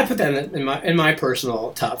 I put that in my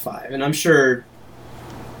personal top 5, and I'm sure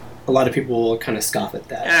a lot of people will kind of scoff at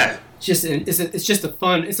that. Yeah. It's just a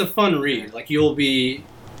fun read. Like you'll be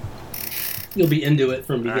into it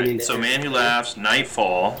from beginning to end. So Man Who Laughs,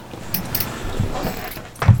 Nightfall.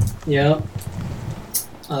 Yeah.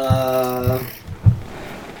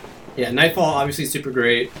 Nightfall obviously super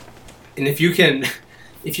great, and it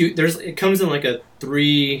comes in like a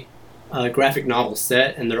 3 graphic novel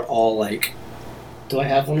set, and they're all like. Do I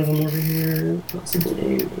have one of them over here? Possibly,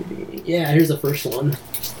 maybe. Yeah, here's the first one.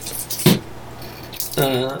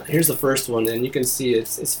 And you can see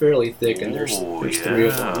it's fairly thick, and there's 3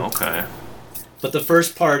 of them. Okay. But the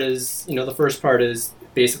first part is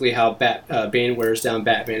basically how Bane wears down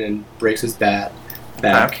Batman and breaks his back.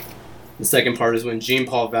 Okay. The second part is when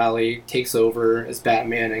Jean-Paul Valley takes over as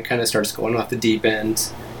Batman and kind of starts going off the deep end.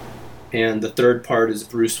 And the third part is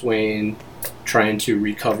Bruce Wayne trying to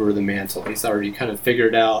recover the mantle. He's already kind of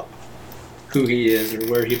figured out who he is or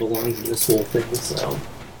where he belongs in this whole thing. So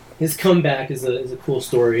his comeback is a cool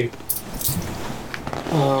story.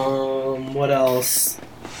 What else?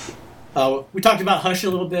 We talked about Hush a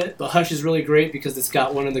little bit, but Hush is really great because it's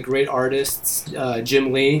got one of the great artists,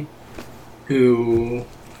 Jim Lee, who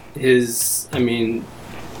his art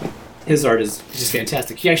is just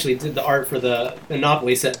fantastic. He actually did the art for the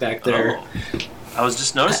Monopoly set back there. Oh, I was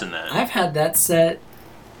just noticing that. I've had that set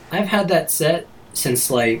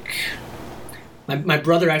since like my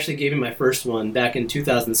brother actually gave me my first one back in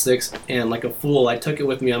 2006, and like a fool, I took it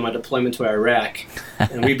with me on my deployment to Iraq,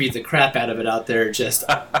 and we beat the crap out of it out there. Just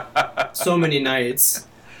so many nights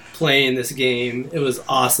playing this game. It was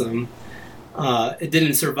awesome. It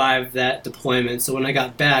didn't survive that deployment, so when I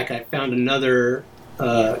got back, I found another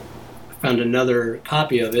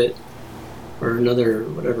copy of it, or another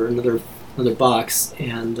box,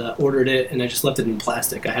 and ordered it, and I just left it in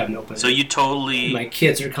plastic. I haven't opened it. So you totally... And my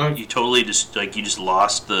kids are You totally just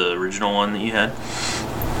lost the original one that you had?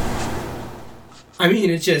 I mean,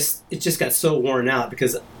 it just got so worn out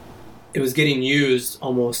because it was getting used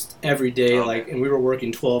almost every day, and we were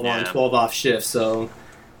working 12 on, 12 off shifts, so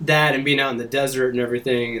that and being out in the desert and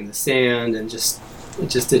everything, and the sand, and it just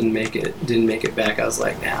didn't make it back. I was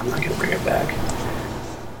like, nah, I'm not gonna bring it back.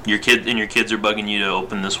 Your kids are bugging you to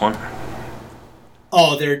open this one?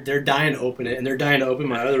 Oh, they're dying to open it, and they're dying to open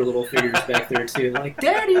my other little figures back there too. They're like,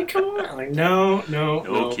 Daddy, come on! I'm like, no,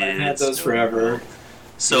 kids, I've had those forever.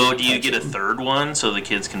 So, do you get a third one so the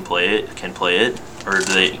kids can play it, or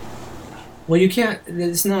do they? Well, you can't.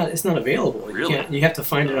 It's not available. Really? You can't. You have to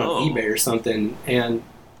find it on eBay or something, and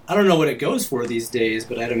I don't know what it goes for these days,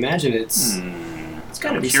 but I'd imagine it's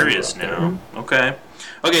got to be curious now. Okay.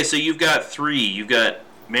 So you've got 3. You've got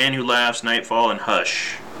Man Who Laughs, Nightfall, and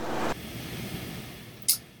Hush.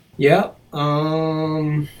 Yeah.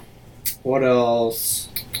 What else?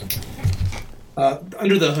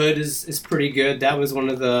 Under the Hood is pretty good. That was one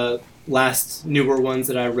of the last newer ones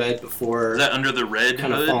that I read before. Is that Under the Red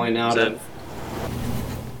kind Hood? Of falling out of.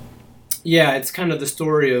 Yeah, it's kind of the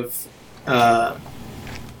story of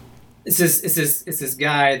it's this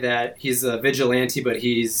guy that he's a vigilante, but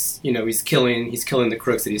he's killing the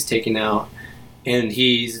crooks that he's taking out, and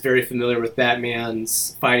he's very familiar with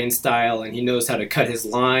Batman's fighting style, and he knows how to cut his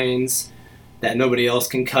lines that nobody else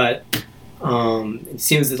can cut. It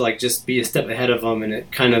seems to like just be a step ahead of him, and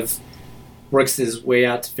it kind of works his way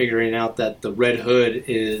out to figuring out that the Red Hood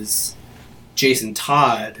is Jason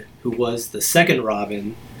Todd, who was the second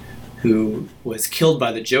Robin, who was killed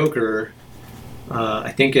by the Joker,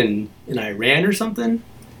 I think in Iran or something,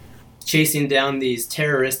 chasing down these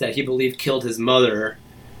terrorists that he believed killed his mother.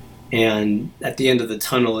 And at the end of the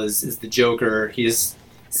tunnel is the Joker. He's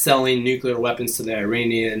selling nuclear weapons to the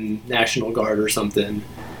Iranian National Guard or something.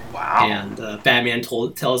 Wow. And Batman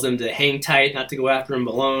tells him to hang tight, not to go after him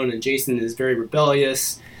alone. And Jason is very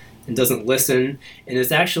rebellious and doesn't listen. And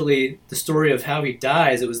it's actually the story of how he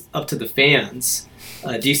dies. It was up to the fans.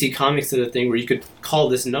 DC Comics did a thing where you could call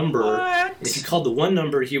this number. What? And if you called the one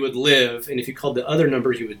number, he would live. And if you called the other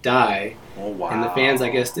number, he would die. Oh, wow. And the fans, I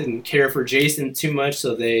guess, didn't care for Jason too much,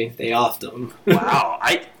 so they offed him. Wow.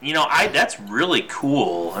 That's really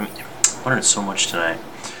cool. I mean, I learned so much tonight.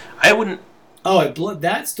 I wouldn't... Oh,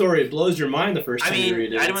 that story blows your mind the first time you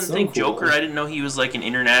read it. I didn't think cool. Joker, I didn't know he was like an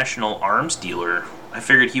international arms dealer. I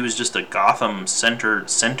figured he was just a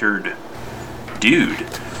Gotham-centered dude.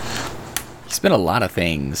 He's been a lot of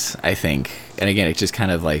things, I think. And again, it's just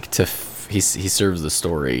kind of like he serves the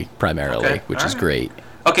story primarily, Okay. which All is right. great.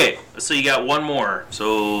 Okay, so you got one more.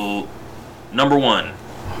 So, number one.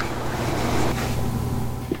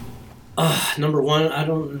 Number one,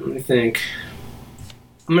 let me think.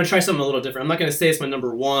 I'm going to try something a little different. I'm not going to say it's my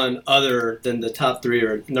number one other than the top three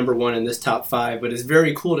or number one in this top five, but it's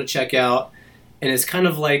very cool to check out. And it's kind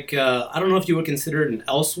of like, I don't know if you would consider it an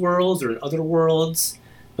Elseworlds or an Otherworlds,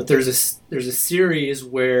 but there's a series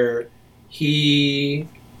where he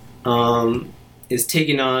is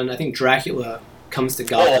taking on, I think Dracula comes to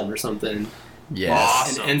Gotham or something, Yes.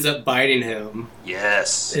 Awesome. and ends up biting him.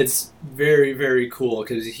 Yes. It's very, very cool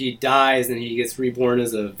because he dies and he gets reborn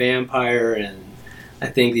as a vampire, and I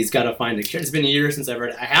think he's got to find a cure. It's been years since I've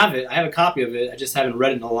read it. I have it. I have a copy of it. I just haven't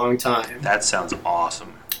read it in a long time. That sounds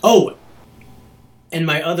awesome. Oh, and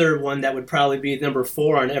my other one that would probably be number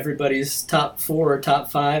 4 on everybody's top 4 or top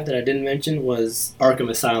 5 that I didn't mention was Arkham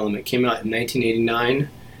Asylum. It came out in 1989,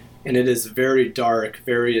 and it is very dark,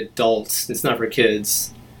 very adult. It's not for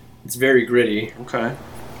kids. It's very gritty. Okay.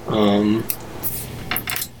 And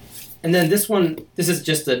then this is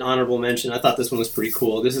just an honorable mention. I thought this one was pretty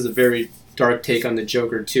cool. This is a very dark take on the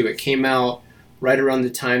Joker, too. It came out right around the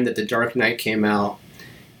time that The Dark Knight came out.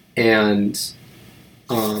 And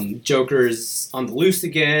Joker's on the loose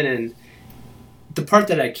again. And the part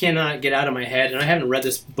that I cannot get out of my head, and I haven't read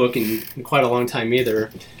this book in quite a long time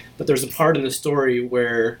either, but there's a part in the story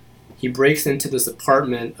where he breaks into this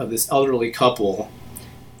apartment of this elderly couple,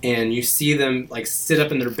 and you see them like sit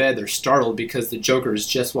up in their bed. They're startled because the Joker has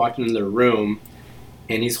just walked into their room,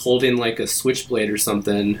 and he's holding like a switchblade or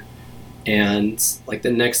something. And like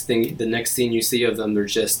the next scene you see of them, they're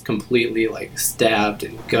just completely like stabbed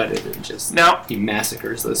and gutted, and just Now, he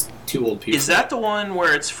massacres those 2 old people. is that the one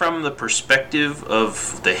where it's from the perspective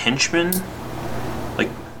of the henchman? Like,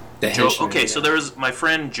 the henchman? okay, so there was my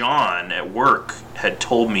friend John at work had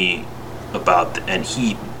told me about, and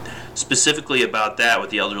he specifically about that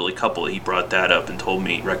with the elderly couple. He brought that up and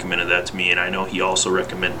recommended that to me, and I know he also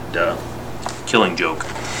recommended Killing Joke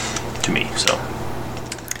to me. So.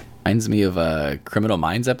 Reminds me of a Criminal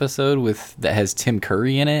Minds episode that has Tim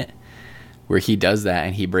Curry in it, where he does that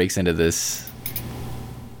and he breaks into this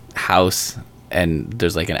house and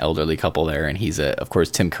there's like an elderly couple there, and he's of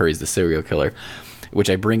course Tim Curry's the serial killer, which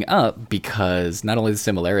I bring up because not only the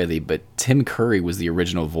similarity, but Tim Curry was going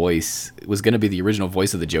to be the original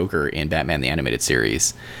voice of the Joker in Batman the Animated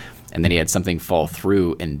Series. And then he had something fall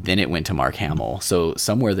through, and then it went to Mark Hamill. So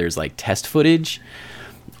somewhere there's like test footage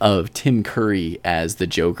of Tim Curry as the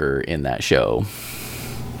Joker in that show.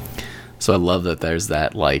 So I love that there's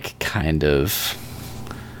that like kind of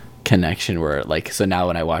connection where like, so now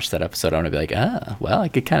when I watch that episode, I'm gonna be like, well, I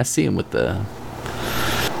could kind of see him with the.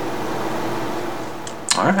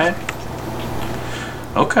 All right.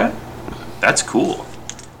 Okay. That's cool.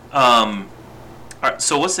 All right,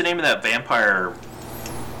 so what's the name of that vampire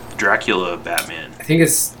Dracula Batman? I think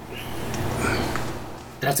it's.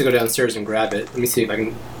 I'd have to go downstairs and grab it. Let me see if I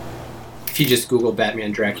can. If you just Google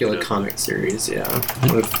Batman Dracula comic series, yeah.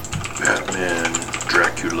 Batman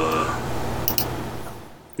Dracula.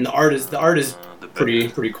 And the art is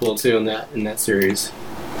pretty cool too in that series.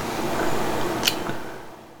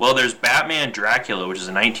 Well, there's Batman Dracula, which is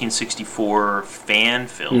a 1964 fan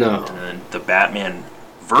film. No. And then the Batman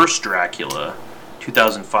vs. Dracula,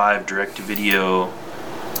 2005 direct-to-video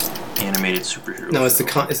animated superhero No, it's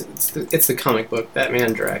film. it's the comic book,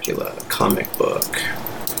 Batman Dracula comic book.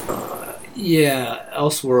 Yeah,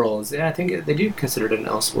 Elseworlds. Yeah, I think they do consider it an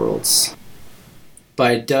Elseworlds.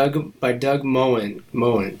 By Doug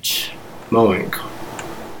Moench.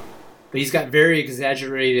 But he's got very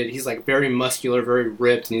exaggerated. He's like very muscular, very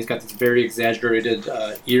ripped, and he's got these very exaggerated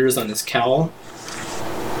ears on his cowl.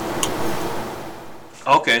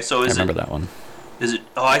 Okay, so I remember that one. Is it?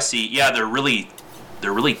 Oh, I see. Yeah, they're really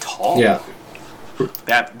tall. Yeah.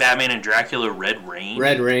 Batman and Dracula, Red Rain.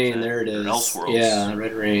 Red Rain, there it is. Elseworlds. Yeah,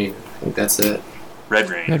 Red Rain. I think that's it. Red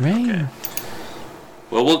Rain. Red Rain. Okay.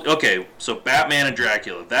 Well, okay. So Batman and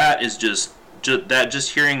Dracula. That is just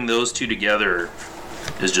hearing those two together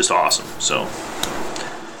is just awesome. So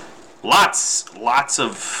lots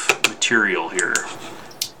of material here.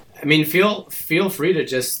 I mean, feel free to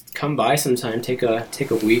just come by sometime. Take a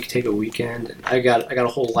week, take a weekend. And I got a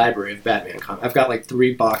whole library of Batman comics. I've got like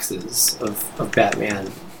 3 boxes of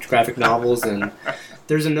Batman graphic novels, and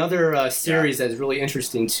there's another series that's really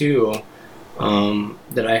interesting too.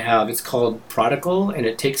 That I have. It's called Prodigal, and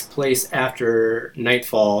it takes place after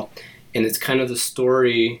Nightfall, and it's kind of the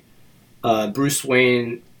story. Bruce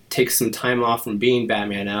Wayne takes some time off from being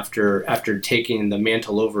Batman after taking the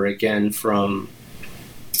mantle over again from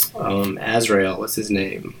Azrael. What's his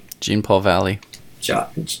name? Jean-Paul Valley.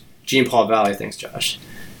 Jean-Paul Valley. Thanks, Josh.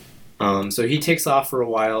 So he takes off for a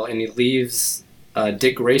while, and he leaves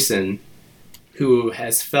Dick Grayson, who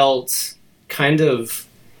has felt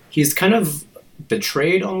he's kind of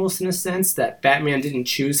betrayed almost in a sense that Batman didn't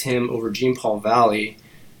choose him over Jean-Paul Valley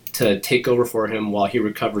to take over for him while he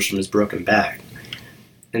recovers from his broken back.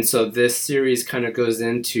 And so this series kind of goes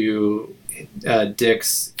into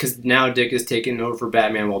Dick's, because now Dick is taking over for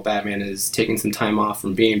Batman while Batman is taking some time off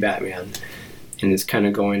from being Batman, and it's kind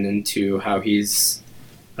of going into how he's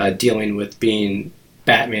dealing with being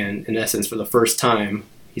Batman in essence for the first time.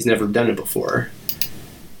 He's never done it before.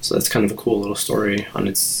 So that's kind of a cool little story on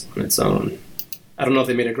its own. I don't know if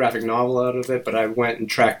they made a graphic novel out of it, but I went and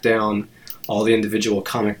tracked down all the individual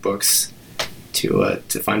comic books to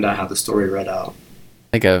find out how the story read out.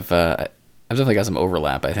 I think I've definitely got some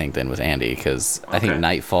overlap, I think, then with Andy, because I think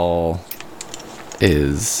Nightfall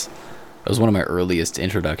was one of my earliest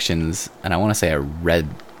introductions, and I want to say I read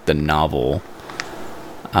the novel,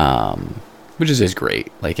 which is just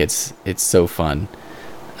great. Like, it's so fun.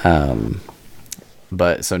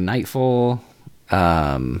 But so Nightfall,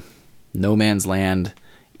 No Man's Land,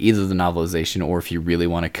 either the novelization, or if you really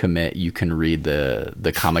want to commit, you can read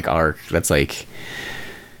the comic arc. That's like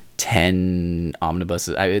 10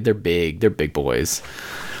 omnibuses. They're big boys.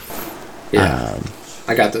 Yeah,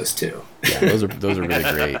 I got those too. Yeah, those are really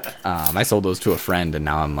great. I sold those to a friend, and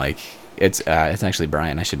now I'm like, it's actually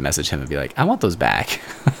Brian. I should message him and be like, I want those back.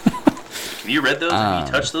 Have you read those? Have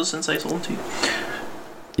you touched those since I sold them to you?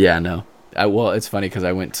 Yeah, no. Well, it's funny because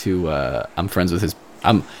I went to. I'm friends with his.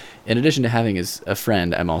 In addition to having a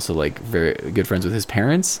friend, I'm also like very good friends with his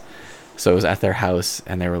parents. So I was at their house,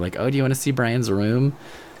 and they were like, "Oh, do you want to see Brian's room?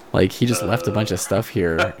 Like, he just left a bunch of stuff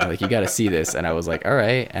here. And, like, you got to see this." And I was like, "All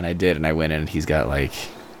right," and I did, and I went in, and he's got like.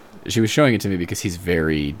 She was showing it to me because he's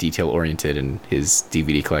very detail oriented, and his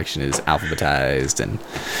DVD collection is alphabetized,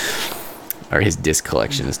 or his disc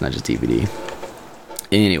collection. It's not just DVD.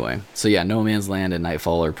 Anyway, so yeah, No Man's Land and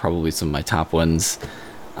Nightfall are probably some of my top ones.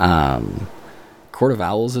 Court of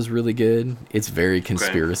Owls is really good. It's very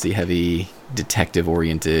conspiracy heavy, detective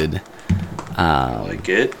oriented. I like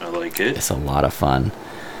it. It's a lot of fun.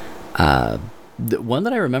 The one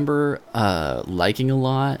that I remember liking a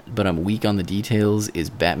lot, but I'm weak on the details, is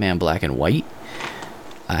Batman Black and White.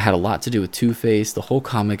 It had a lot to do with Two-Face. The whole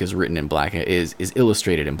comic is written in black, is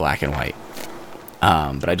illustrated in black and white.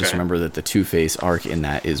 But I just remember that the Two-Face arc in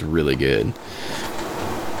that is really good.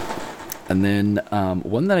 And then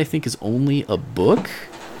one that I think is only a book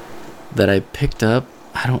that I picked up.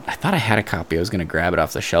 I thought I had a copy. I was gonna grab it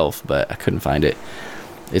off the shelf, but I couldn't find it.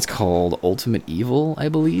 It's called Ultimate Evil, I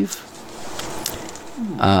believe.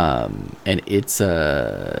 And it's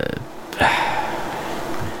a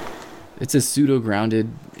pseudo grounded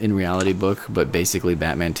in reality book, but basically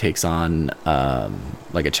Batman takes on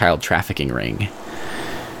like a child trafficking ring.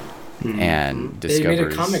 And discovers. They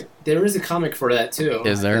made a comic. There is a comic for that too.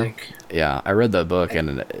 Is there? I think. Yeah, I read that book,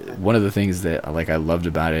 and one of the things that I loved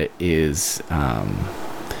about it is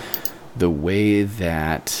the way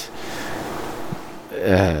that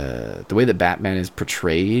Batman is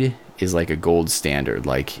portrayed is like a gold standard.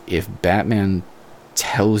 Like, if Batman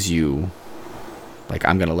tells you, like,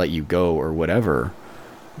 I'm gonna let you go or whatever,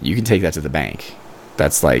 you can take that to the bank.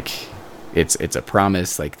 That's like, it's a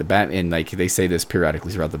promise. Like the Batman, like they say this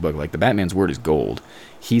periodically throughout the book, like the Batman's word is gold.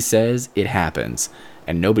 He says it happens,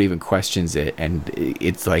 and nobody even questions it. And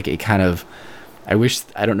it's like it kind of, I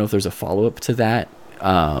don't know if there's a follow-up to that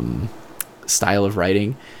style of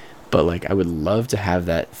writing, but like I would love to have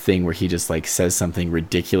that thing where he just like says something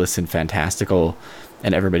ridiculous and fantastical,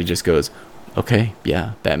 and everybody just goes, okay,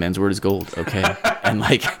 yeah, Batman's word is gold, okay. And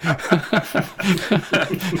like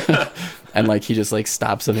and like he just like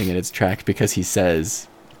stops something in its track because he says,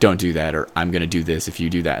 don't do that, or I'm gonna do this if you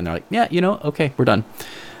do that. And they're like, yeah, okay, we're done.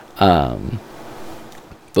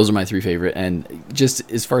 Those are my 3 favorite. And just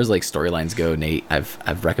as far as like storylines go, Nate,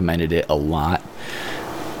 I've recommended it a lot.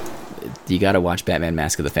 You gotta watch Batman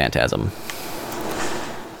Mask of the Phantasm.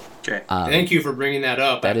 Okay. Thank you for bringing that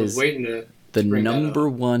up. That I was is waiting to the bring that number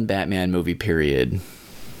up. 1 Batman movie, period.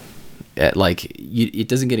 It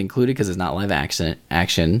doesn't get included because it's not live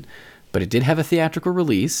action, but it did have a theatrical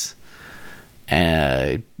release.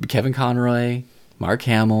 Kevin Conroy, Mark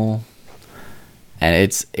Hamill, and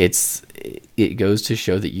it goes to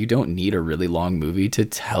show that you don't need a really long movie to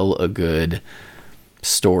tell a good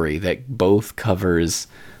story that both covers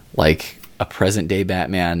like a present day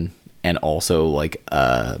Batman and also like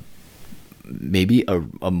maybe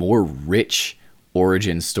a more rich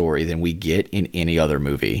origin story than we get in any other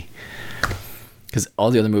movie. Because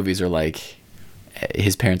all the other movies are like,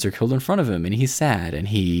 his parents are killed in front of him and he's sad and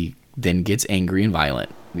he then gets angry and violent.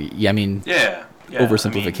 Yeah, I mean,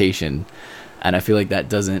 oversimplification. And I feel like that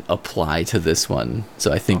doesn't apply to this one.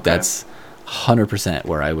 So I think that's 100%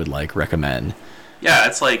 where I would like recommend. Yeah,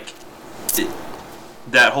 it's like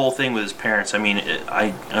that whole thing with his parents. I mean,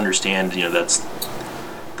 I understand, that's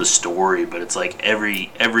the story, but it's like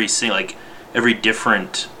every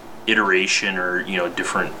different iteration or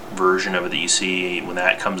different version of it that you see, when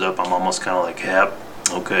that comes up, I'm almost kind of like, yep,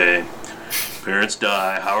 okay, parents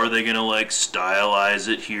die, how are they gonna like stylize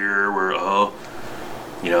it here where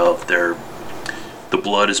the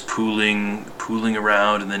blood is pooling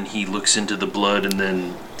around, and then he looks into the blood and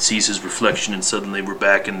then sees his reflection, and suddenly we're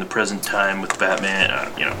back in the present time with Batman. I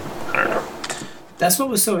don't know. That's what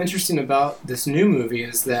was so interesting about this new movie,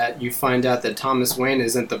 is that you find out that Thomas Wayne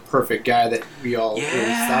isn't the perfect guy that we all really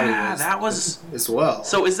thought he was. That was as well.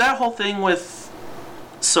 So is that whole thing with?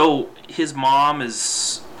 So his mom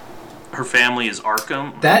is, her family is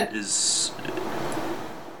Arkham. That is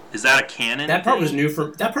that a canon? That part thing? was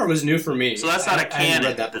new for me. So that's not a canon. I hadn't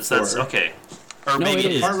read that before. That's okay. Or No, maybe it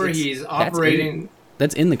the is. part where he's operating.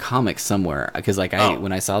 That's in the comics somewhere, because like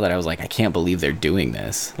when I saw that, I was like, I can't believe they're doing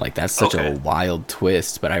this. Like that's such a wild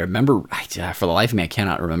twist. But I remember, for the life of me, I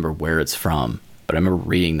cannot remember where it's from. But I remember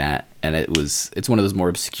reading that, and it's one of those more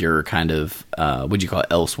obscure kind of what'd you call it,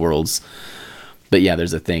 Elseworlds. But yeah,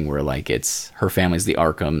 there's a thing where like it's her family's the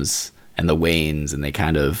Arkhams and the Waynes, and they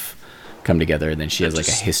kind of come together, and then she has like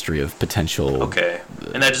a history of potential. Okay,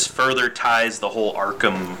 and that just further ties the whole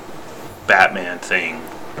Arkham Batman thing.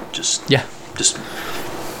 Just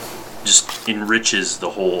enriches the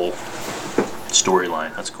whole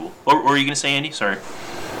storyline. That's cool. What were you gonna say, Andy? Sorry.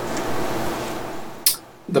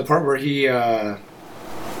 The part where he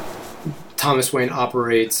Thomas Wayne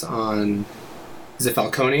operates on, is it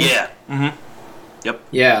Falcone? Yeah. Mm-hmm. Yep.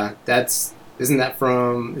 Yeah, is that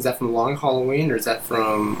from Long Halloween, or is that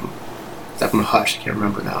from Hush? I can't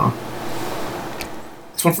remember now.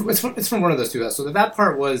 It's from one of those two. So that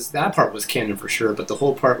part was canon for sure, but the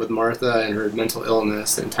whole part with Martha and her mental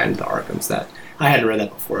illness and tied into Arkham's, that I hadn't read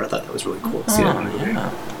that before. I thought that was really cool to see that in the movie.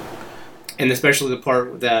 Yeah. And especially the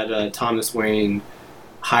part that Thomas Wayne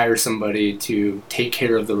hires somebody to take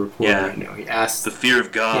care of the reporter. Yeah. He asks the fear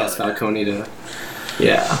of God. He asks Falcone to.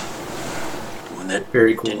 Yeah. When that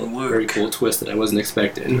very cool, didn't work. Very cool twist that I wasn't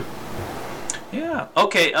expecting. Yeah.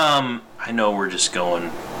 Okay. I know we're just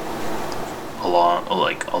going a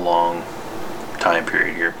long time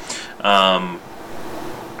period here.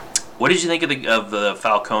 What did you think of the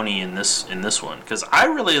Falcone in this one? Because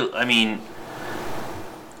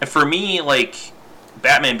for me, like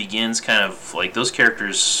Batman Begins, kind of like those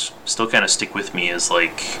characters still kind of stick with me as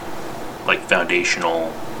like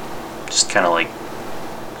foundational, just kind of like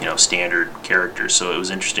standard characters. So it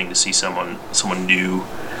was interesting to see someone new,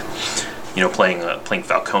 playing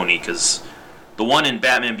Falcone, because the one in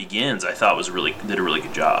Batman Begins I thought did a really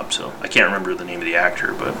good job. So I can't remember the name of the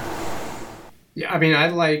actor, but yeah, I mean, I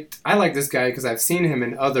like this guy because I've seen him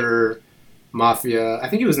in other mafia. I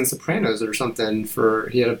think he was in Sopranos or something.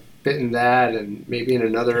 He had a bit in that, and maybe in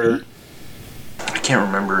another. I can't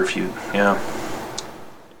remember if you. Yeah.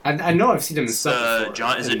 I know I've seen him in stuff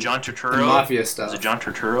before. Is it John Turturro? Mafia stuff. Is it John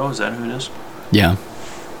Turturro? Is that who it is? Yeah.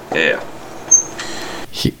 Yeah.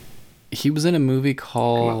 He was in a movie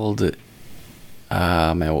called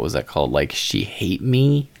man, what was that called? Like She Hate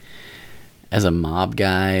Me, as a mob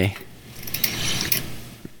guy.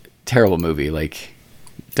 Terrible movie. Like,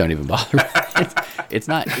 don't even bother. It's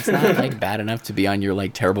not like bad enough to be on your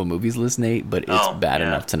like terrible movies list, Nate, but it's bad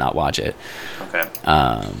enough to not watch it. Okay.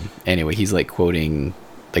 Anyway, he's like quoting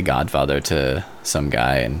The Godfather to some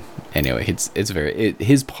guy, and anyway,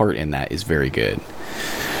 his part in that is very good.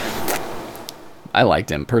 I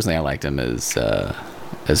liked him personally. I liked him as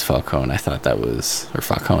Falcone. I thought that was, or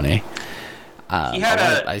Falcone.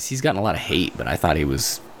 He's gotten a lot of hate, but I thought he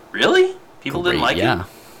was really. People great. Didn't like him. Yeah,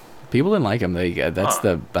 people didn't like him.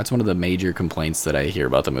 That's one of the major complaints that I hear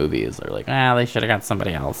about the movie. Is they're like, they should have got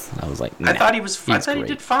somebody else. And I was like, nah, I thought he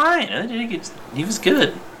did fine. I think he was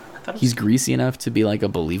good. He's greasy enough to be like a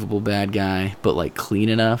believable bad guy, but like clean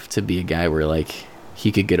enough to be a guy where like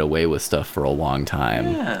he could get away with stuff for a long time,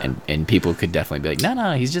 and people could definitely be like,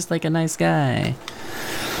 no, he's just like a nice guy.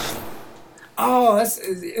 Oh, is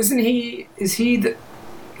he the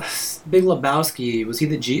Big Lebowski? Was he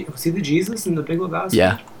the Jesus in the Big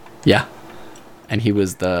Lebowski? Yeah, and he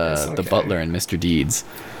was the butler in Mr. Deeds.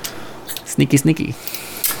 Sneaky.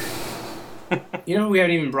 You know, we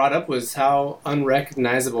haven't even brought up was how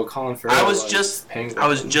unrecognizable Colin Farrell was. I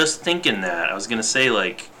was just thinking that. I was gonna say,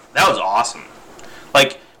 like, that was awesome.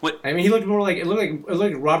 Like, what? I mean, he looked more like it looked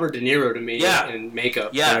like Robert De Niro to me in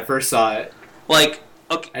makeup when I first saw it. Like,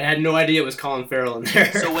 okay, I had no idea it was Colin Farrell in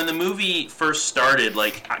there. So when the movie first started,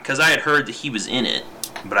 like, because I had heard that he was in it,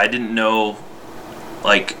 but I didn't know,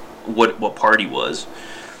 like, what part he was.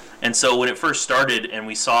 And so when it first started, and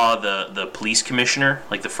we saw the police commissioner,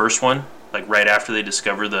 like the first one, like right after they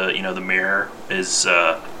discover the mayor is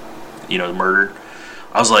murdered,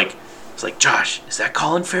 I was like, Josh, is that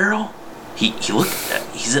Colin Farrell? He looked,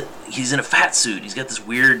 he's in a fat suit. He's got this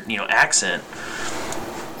weird accent.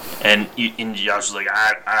 And Josh was like,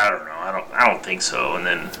 I don't know, I don't think so.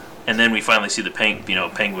 And then we finally see the penguin,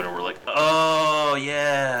 and we're like, oh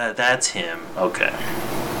yeah, that's him. Okay.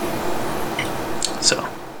 So,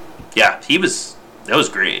 yeah, that was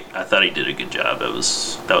great. I thought he did a good job. That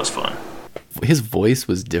was fun. His voice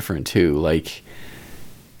was different too, like,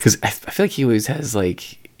 because I feel like he always has,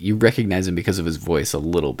 like, you recognize him because of his voice a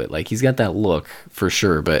little bit. Like, he's got that look for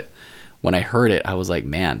sure, but when I heard it, I was like,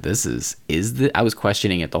 man, this is I was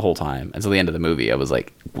questioning it the whole time until the end of the movie. I was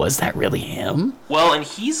like, was that really him? Well, and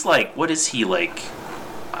he's like, what is he, like,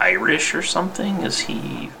 Irish or something? Is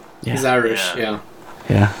he? Yeah. He's Irish, yeah.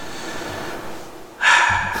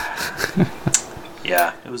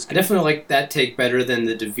 Yeah, it was good. I definitely like that take better than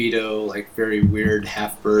the DeVito, like, very weird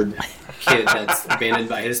half-bird kid that's abandoned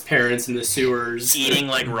by his parents in the sewers. Eating,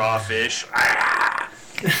 like, raw fish.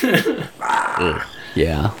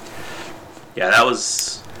 Yeah. Yeah, that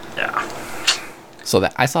was... Yeah. So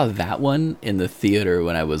I saw that one in the theater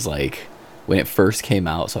when I was, like... When it first came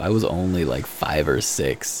out, so I was only, like, 5 or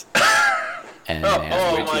 6. And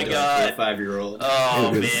oh my God. 5-year-old.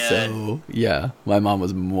 Oh, it was man. Yeah, my mom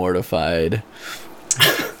was mortified.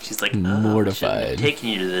 She's like, mortified.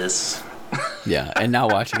 Taking you to this. Yeah, and now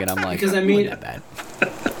watching it, I'm like, because I mean, not bad.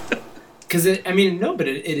 Because but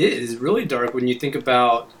it is really dark when you think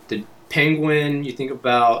about the penguin. You think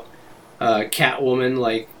about Catwoman,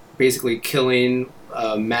 like, basically killing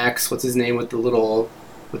Max. What's his name with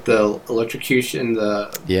the electrocution?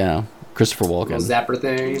 Christopher Walken. Zapper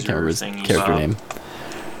thing. Can't remember his character name.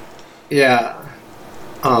 Yeah.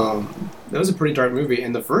 That was a pretty dark movie.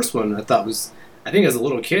 And the first one I think as a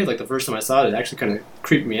little kid, like the first time I saw it actually kind of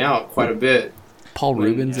creeped me out quite a bit. Paul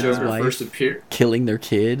Rubens and his wife killing their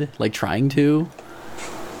kid, like trying to.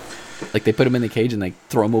 Like they put him in the cage and like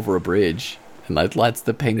throw him over a bridge. And that's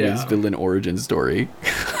the Penguin's villain origin story.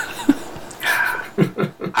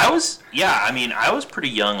 I was pretty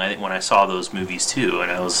young, I think, when I saw those movies too,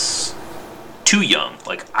 and I was too young.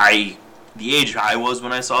 Like, the age I was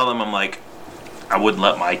when I saw them, I'm like, I wouldn't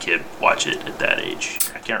let my kid watch it at that age.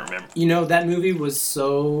 I can't remember. That movie was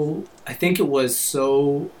I think it was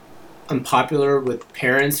so unpopular with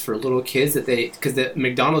parents for little kids that because the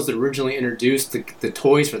McDonald's originally introduced the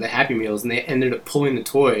toys for the Happy Meals, and they ended up pulling the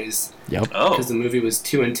toys. Yep. Because the movie was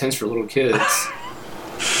too intense for little kids.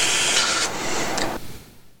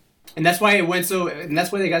 And that's why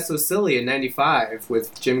they got so silly in '95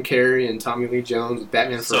 with Jim Carrey and Tommy Lee Jones with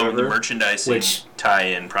Batman Forever. So the merchandising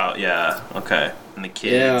tie-in, okay, and the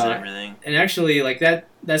kids and everything. And actually, like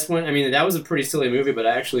that's when that was a pretty silly movie, but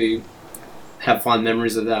I actually have fond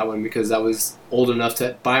memories of that one because I was old enough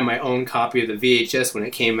to buy my own copy of the VHS when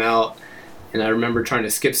it came out, and I remember trying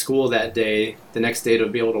to skip school that day, the next day, to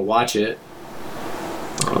be able to watch it.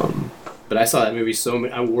 But I saw that movie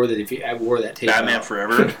I wore that tape. Batman out.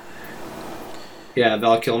 Forever. Yeah,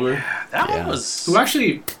 Val Kilmer. That one was. Who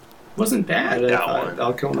actually wasn't bad. That one.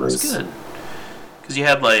 Val Kilmer was good. Because you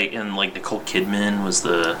had Nicole Kidman was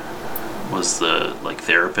the like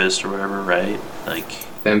therapist or whatever, right? Like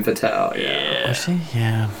Femme Fatale. Yeah. Was she?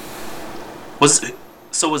 Yeah. Was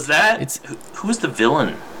that? Who was the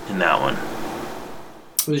villain in that one?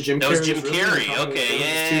 It was Jim Carrey. That was Jim Carrey. Okay,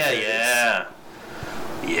 yeah.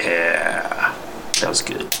 That was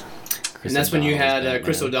good. And that's when you had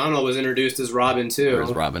Chris O'Donnell was introduced as Robin too. Or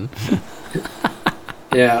as Robin.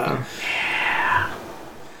 Yeah.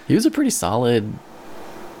 He was a pretty solid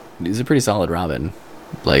Robin.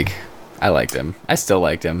 Like, I liked him. I still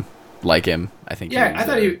liked him. Like him. I think. Yeah, I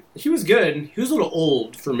thought he was good. He was a little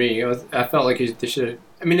old for me. I felt like they should.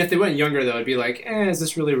 I mean, if they went younger though, it'd be like, is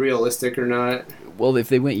this really realistic or not? Well, if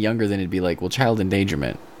they went younger, then it'd be like, well, child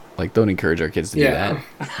endangerment. Like, don't encourage our kids to do that.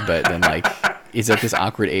 But then, like, he's at this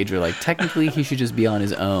awkward age where, like, technically he should just be on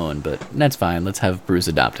his own, but that's fine. Let's have Bruce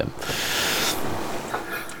adopt him.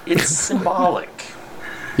 It's symbolic.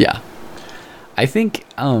 Yeah. I think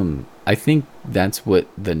that's what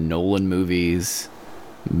the Nolan movies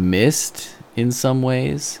missed in some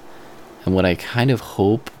ways. And what I kind of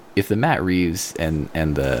hope, if the Matt Reeves and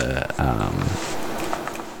the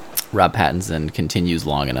Rob Pattinson continues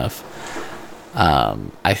long enough,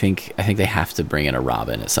 I think they have to bring in a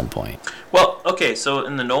Robin at some point. Well, okay, so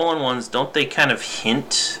in the Nolan ones, don't they kind of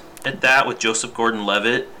hint at that with Joseph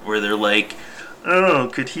Gordon-Levitt, where they're like, oh,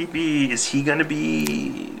 is he going to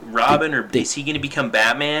be Robin, or is he going to become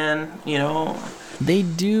Batman, you know? They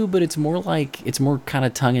do, but it's more kind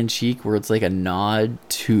of tongue-in-cheek, where it's like a nod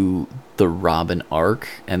to the Robin arc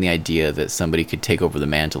and the idea that somebody could take over the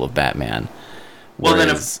mantle of Batman. Well, then,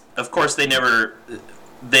 of course, they don't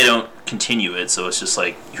continue it, so it's just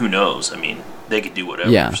like, who knows? I mean, they could do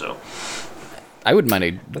whatever. Yeah. So I wouldn't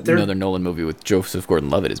mind another Nolan movie with Joseph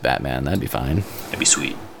Gordon-Levitt as Batman. That'd be fine. That'd be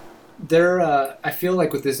sweet. I feel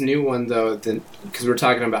like with this new one though, because we're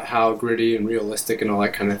talking about how gritty and realistic and all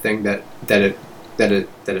that kind of thing that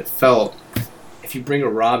it felt. If you bring a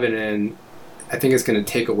Robin in, I think it's going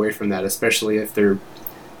to take away from that, especially if they're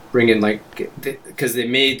bringing because they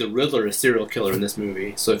made the Riddler a serial killer in this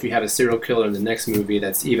movie. So if you have a serial killer in the next movie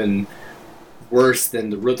that's even worse than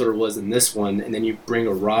the Riddler was in this one, and then you bring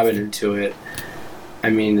a Robin into it, I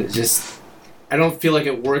mean, I don't feel like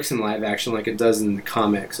it works in live action like it does in the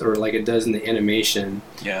comics or like it does in the animation.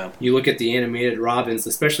 Yeah. You look at the animated Robins,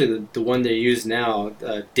 especially the one they use now,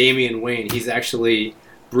 Damian Wayne. He's actually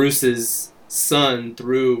Bruce's son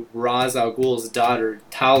through Ra's al Ghul's daughter,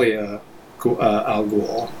 Talia al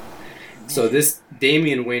Ghul. So this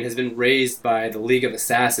Damian Wayne has been raised by the League of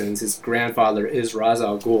Assassins. His grandfather is Ra's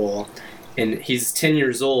al Ghul, and he's 10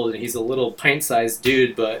 years old, and he's a little pint-sized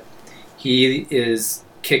dude, but he is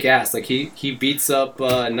kick-ass. Like he beats up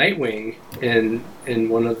Nightwing in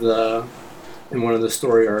one of the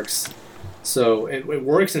story arcs. So it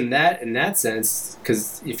works in that sense,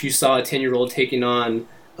 because if you saw a 10-year-old taking on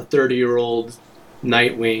a 30-year-old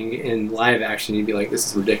Nightwing in live action, you'd be like, this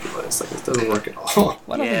is ridiculous. Like, this doesn't work at all.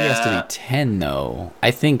 Well, I don't think he has to be 10 though.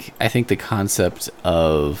 I think the concept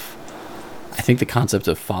of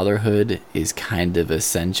fatherhood is kind of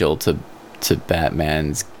essential to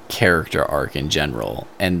Batman's character arc in general,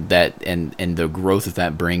 and the growth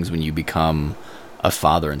that brings when you become a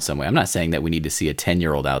father in some way. I'm not saying that we need to see a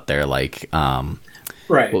 10-year-old out there like right.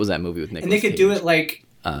 What was that movie with Nicolas Cage? And they could do it like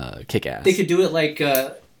Kick-Ass. They could do it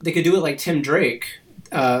like Tim Drake,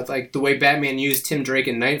 like the way Batman used Tim Drake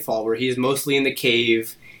in Nightfall, where he's mostly in the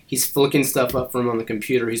cave. He's flicking stuff up from on the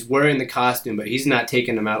computer. He's wearing the costume, but he's not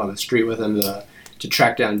taking him out on the street with him to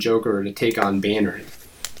track down Joker or to take on Banner.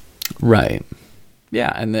 Right.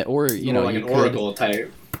 Yeah, and like an Oracle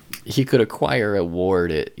type. He could acquire a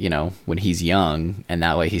ward when he's young, and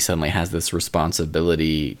that way he suddenly has this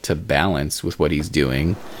responsibility to balance with what he's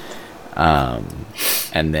doing. And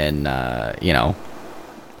then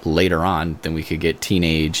later on, then we could get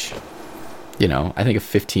teenage. I think a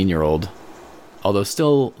 15-year-old, although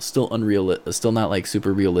still unreal, still not like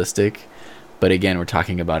super realistic. But again, we're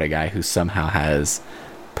talking about a guy who somehow has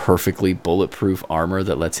perfectly bulletproof armor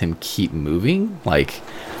that lets him keep moving. Like,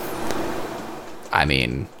 I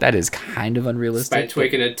mean, that is kind of unrealistic. By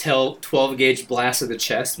taking a 12-gauge blast of the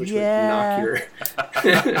chest, which would knock your...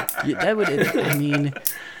 that would, I mean,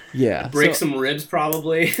 yeah. Break some ribs,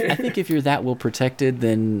 probably. I think if you're that well protected,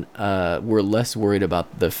 then we're less worried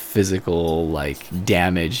about the physical,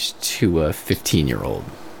 damage to a 15-year-old,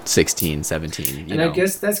 16, 17, I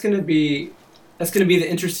guess that's going to be the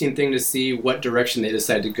interesting thing to see what direction they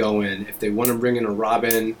decide to go in. If they want to bring in a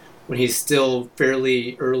Robin when he's still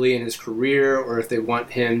fairly early in his career, or if they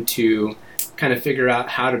want him to kind of figure out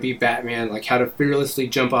how to be Batman, like how to fearlessly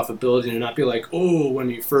jump off a building and not be like, oh, when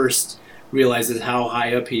he first realizes how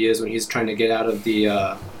high up he is when he's trying to get out of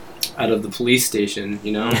the police station,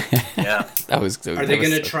 you know? Yeah. Are they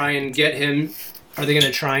going to try and get him? Are they going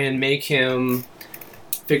to try and make him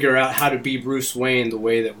figure out how to be Bruce Wayne the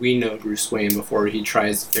way that we know Bruce Wayne before he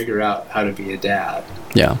tries to figure out how to be a dad?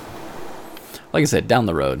 Yeah. Like I said, down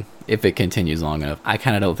the road, if it continues long enough, I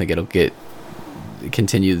kind of don't think it'll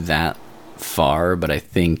continue that far, but I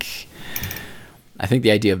think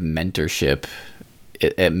the idea of mentorship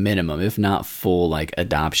at minimum, if not full like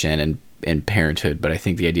adoption and parenthood, but I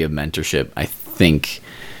think the idea of mentorship, I think,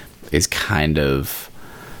 is kind of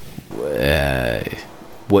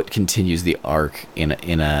what continues the arc in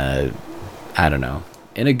a I don't know,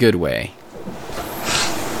 in a good way.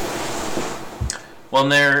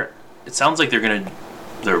 Well, it sounds like they're gonna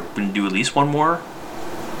do at least one more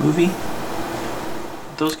movie.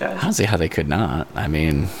 Those guys. I don't see how they could not. I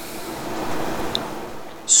mean,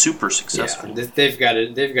 super successful. Yeah, they've got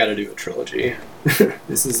to do a trilogy.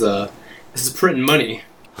 This is printing money.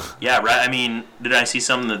 Yeah, right. I mean, did I see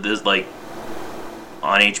something that this like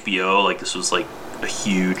on HBO? Like this was like a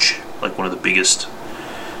huge, like one of the biggest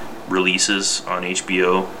releases on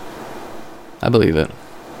HBO. I believe it.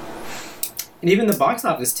 And even the box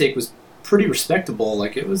office take was pretty respectable.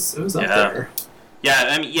 Like it was up there.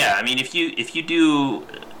 Yeah, I mean, if you do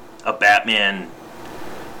a Batman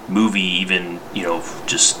movie, even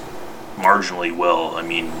just marginally well, I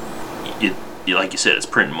mean, like you said, it's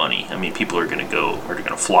printing money. I mean, people are going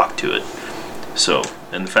to flock to it. So,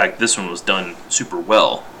 and the fact this one was done super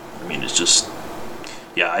well, I mean, it's just,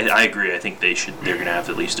 yeah, I agree. I think they're going to have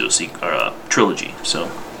to at least do a trilogy.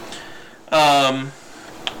 So,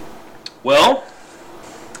 well,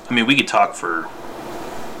 I mean, we could talk for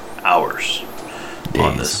hours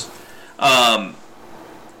on this.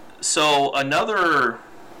 So another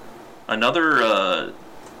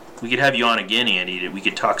we could have you on again, Andy. We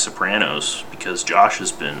could talk Sopranos because Josh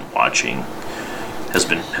has been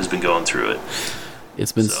going through it.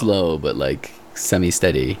 It's been slow, but like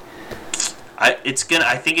semi-steady.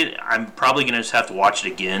 I'm probably gonna just have to watch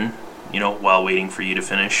it again, while waiting for you to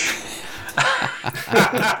finish.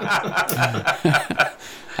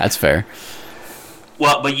 That's fair.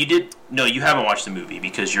 Well, but you haven't watched the movie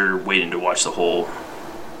because you're waiting to watch the whole,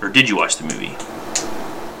 or did you watch the movie?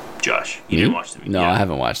 Josh, you didn't watch the movie? No, I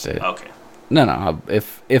haven't watched it. Okay. No.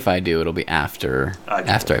 If I do, it'll be after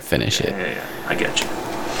I finish it. Yeah. I get you.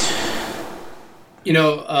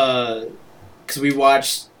 Because we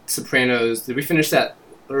watched Sopranos. Did we finish that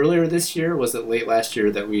earlier this year? Or was it late last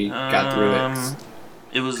year that we got through it?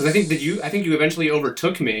 It was because I think you eventually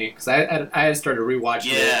overtook me because I had started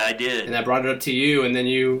rewatching it. Yeah, I did, and I brought it up to you, and then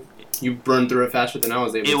you burned through it faster than I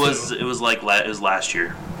was able to. It was last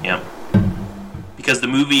year. Yeah. Because the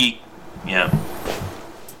movie, yeah.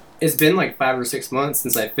 It's been like 5 or 6 months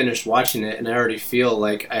since I finished watching it, and I already feel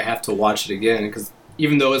like I have to watch it again. Because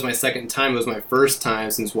even though it was my second time, it was my first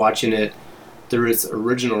time since watching it through its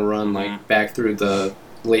original run, like back through the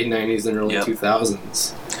late 90s and early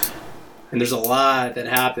 2000s. And there's a lot that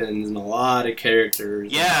happens, and a lot of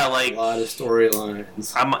characters. Yeah, like a lot of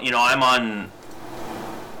storylines. I'm on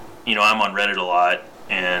Reddit a lot,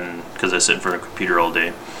 and because I sit in front of a computer all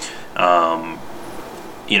day.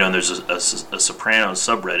 And there's a Sopranos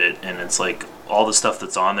subreddit, and it's like all the stuff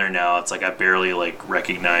that's on there now. It's like I barely like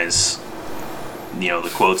recognize,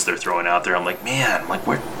 the quotes they're throwing out there. I'm like, man,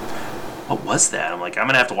 what was that? I'm like, I'm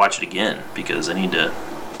gonna have to watch it again because I need to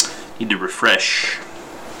refresh.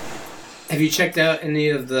 Have you checked out any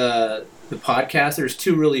of the podcasts? There's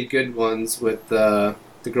 2 really good ones with the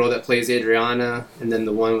girl that plays Adriana, and then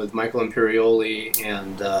the one with Michael Imperioli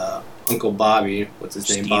and Uncle Bobby. What's his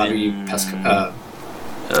name? Bobby Pesca.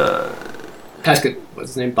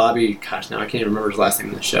 What's his name? Bobby. Gosh, now I can't even remember his last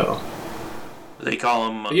name in the show. They call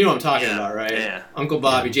him. But you know what I'm talking about, right? Yeah. Uncle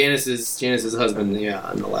Bobby, Janice's husband. Yeah,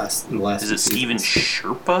 in the last. Is it Steven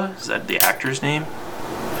Sherpa? Is that the actor's name?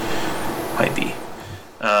 Might be.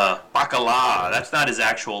 Bacala. That's not his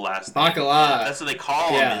actual last name. Bacala. That's what they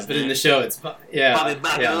call him. Yeah, but in the show it's Bobby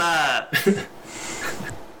Bacala. Yeah.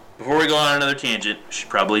 Before we go on another tangent, we should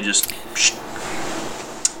probably just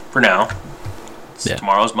for now.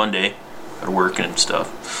 Tomorrow's Monday. Gotta work and stuff.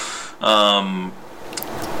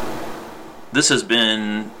 This has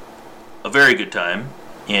been a very good time.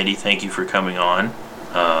 Andy, thank you for coming on.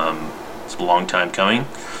 It's a long time coming.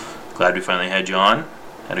 Glad we finally had you on.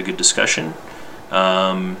 Had a good discussion.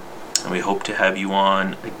 And we hope to have you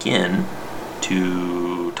on again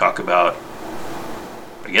to talk about,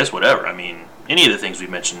 I guess, whatever. I mean, any of the things we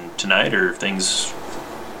mentioned tonight or things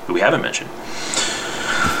that we haven't mentioned.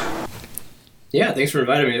 Yeah, thanks for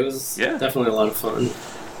inviting me. It was definitely a lot of fun.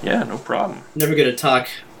 Yeah, no problem. Never get to talk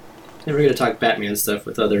Batman stuff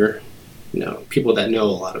with other, people that know a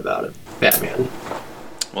lot about it. Batman.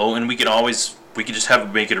 Well, and we could just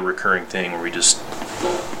make it a recurring thing where we just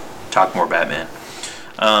talk more Batman.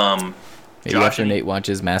 Maybe after Nate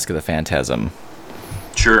watches Mask of the Phantasm.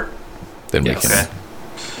 Sure. Then we can. Okay.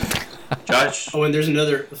 Josh? Oh, and there's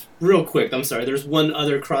another, real quick, I'm sorry, there's one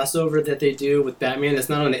other crossover that they do with Batman. It's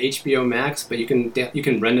not on the HBO Max, but you can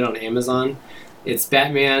rent it on Amazon. It's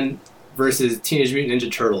Batman versus Teenage Mutant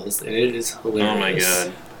Ninja Turtles, and it is hilarious. Oh my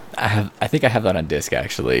god. I think I have that on disc,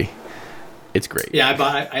 actually. It's great. Yeah,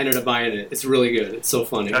 I ended up buying it. It's really good. It's so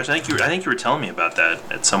funny. Josh, I think you were telling me about that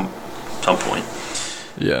at some point.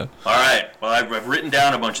 Yeah. All right. Well, I've written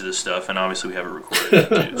down a bunch of this stuff, and obviously we have it recorded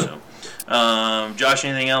too. So, Josh,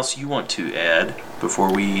 anything else you want to add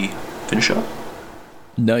before we finish up?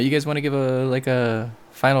 No, you guys want to give a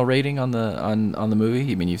final rating on the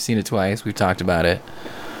movie? I mean, you've seen it twice. We've talked about it.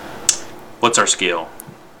 What's our scale?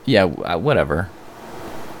 Yeah, whatever.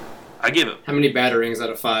 I give it. How many batarangs out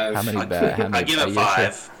of 5? I give it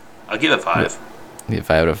 5. I'll give it 5. You get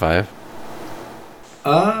 5 out of 5.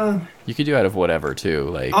 You could do out of whatever too.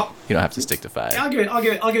 Like you don't have to stick to 5. I'll give it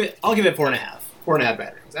 4.5. 4.5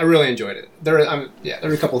 batarangs. I really enjoyed it. There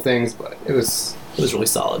were a couple things, but it was really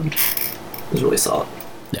solid. It was really solid.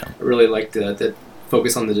 Yeah. I really liked the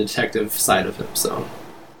focus on the detective side of him. So.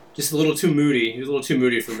 Just a little too moody. He was a little too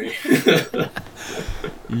moody for me.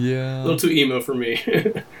 Yeah. A little too emo for me.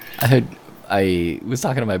 I was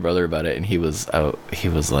talking to my brother about it, and he was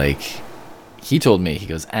like, he told me, he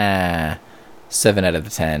goes, 7 out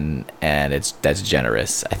of 10, and that's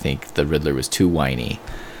generous. I think the Riddler was too whiny.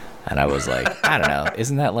 And I was like, I don't know.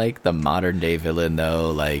 Isn't that like the modern day villain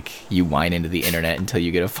though? Like you whine into the internet until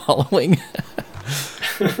you get a following.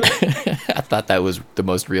 I thought that was the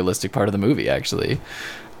most realistic part of the movie, actually.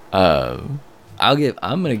 I'm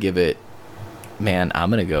gonna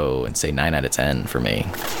go and say 9 out of 10 for me.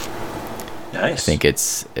 Nice. I think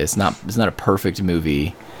it's not a perfect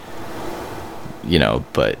movie,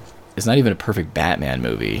 but it's not even a perfect Batman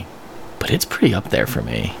movie, but it's pretty up there for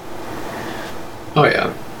me. Oh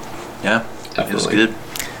yeah. Yeah, definitely. It was good.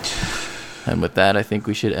 And with that, I think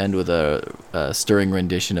we should end with a stirring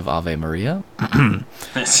rendition of Ave Maria. All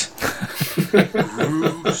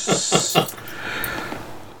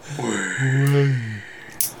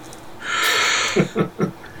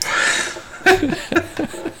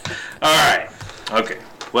right. Okay.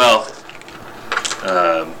 Well,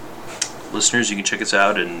 listeners, you can check us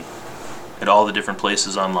out at all the different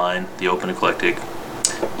places online. The Open Eclectic,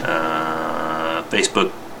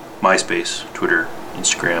 Facebook, MySpace, Twitter,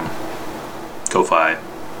 Instagram, Ko-Fi.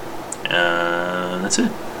 That's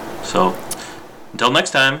it. So until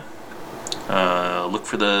next time, look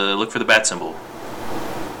for the bat symbol.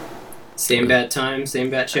 Same bat time,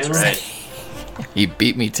 same bat channel. That's right. He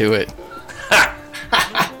beat me to it.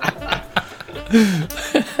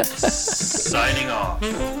 Signing off.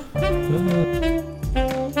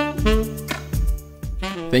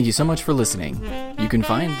 Thank you so much for listening. You can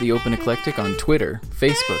find The Open Eclectic on Twitter,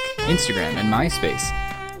 Facebook, Instagram, and MySpace.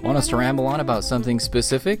 Want us to ramble on about something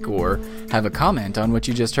specific or have a comment on what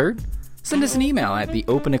you just heard? Send us an email at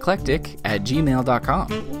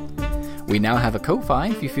theopeneclectic@gmail.com. We now have a Ko-Fi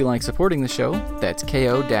if you feel like supporting the show. That's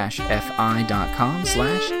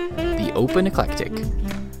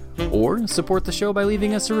ko-fi.com/theopeneclectic. Or support the show by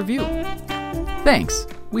leaving us a review. Thanks.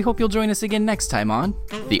 We hope you'll join us again next time on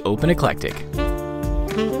The Open Eclectic.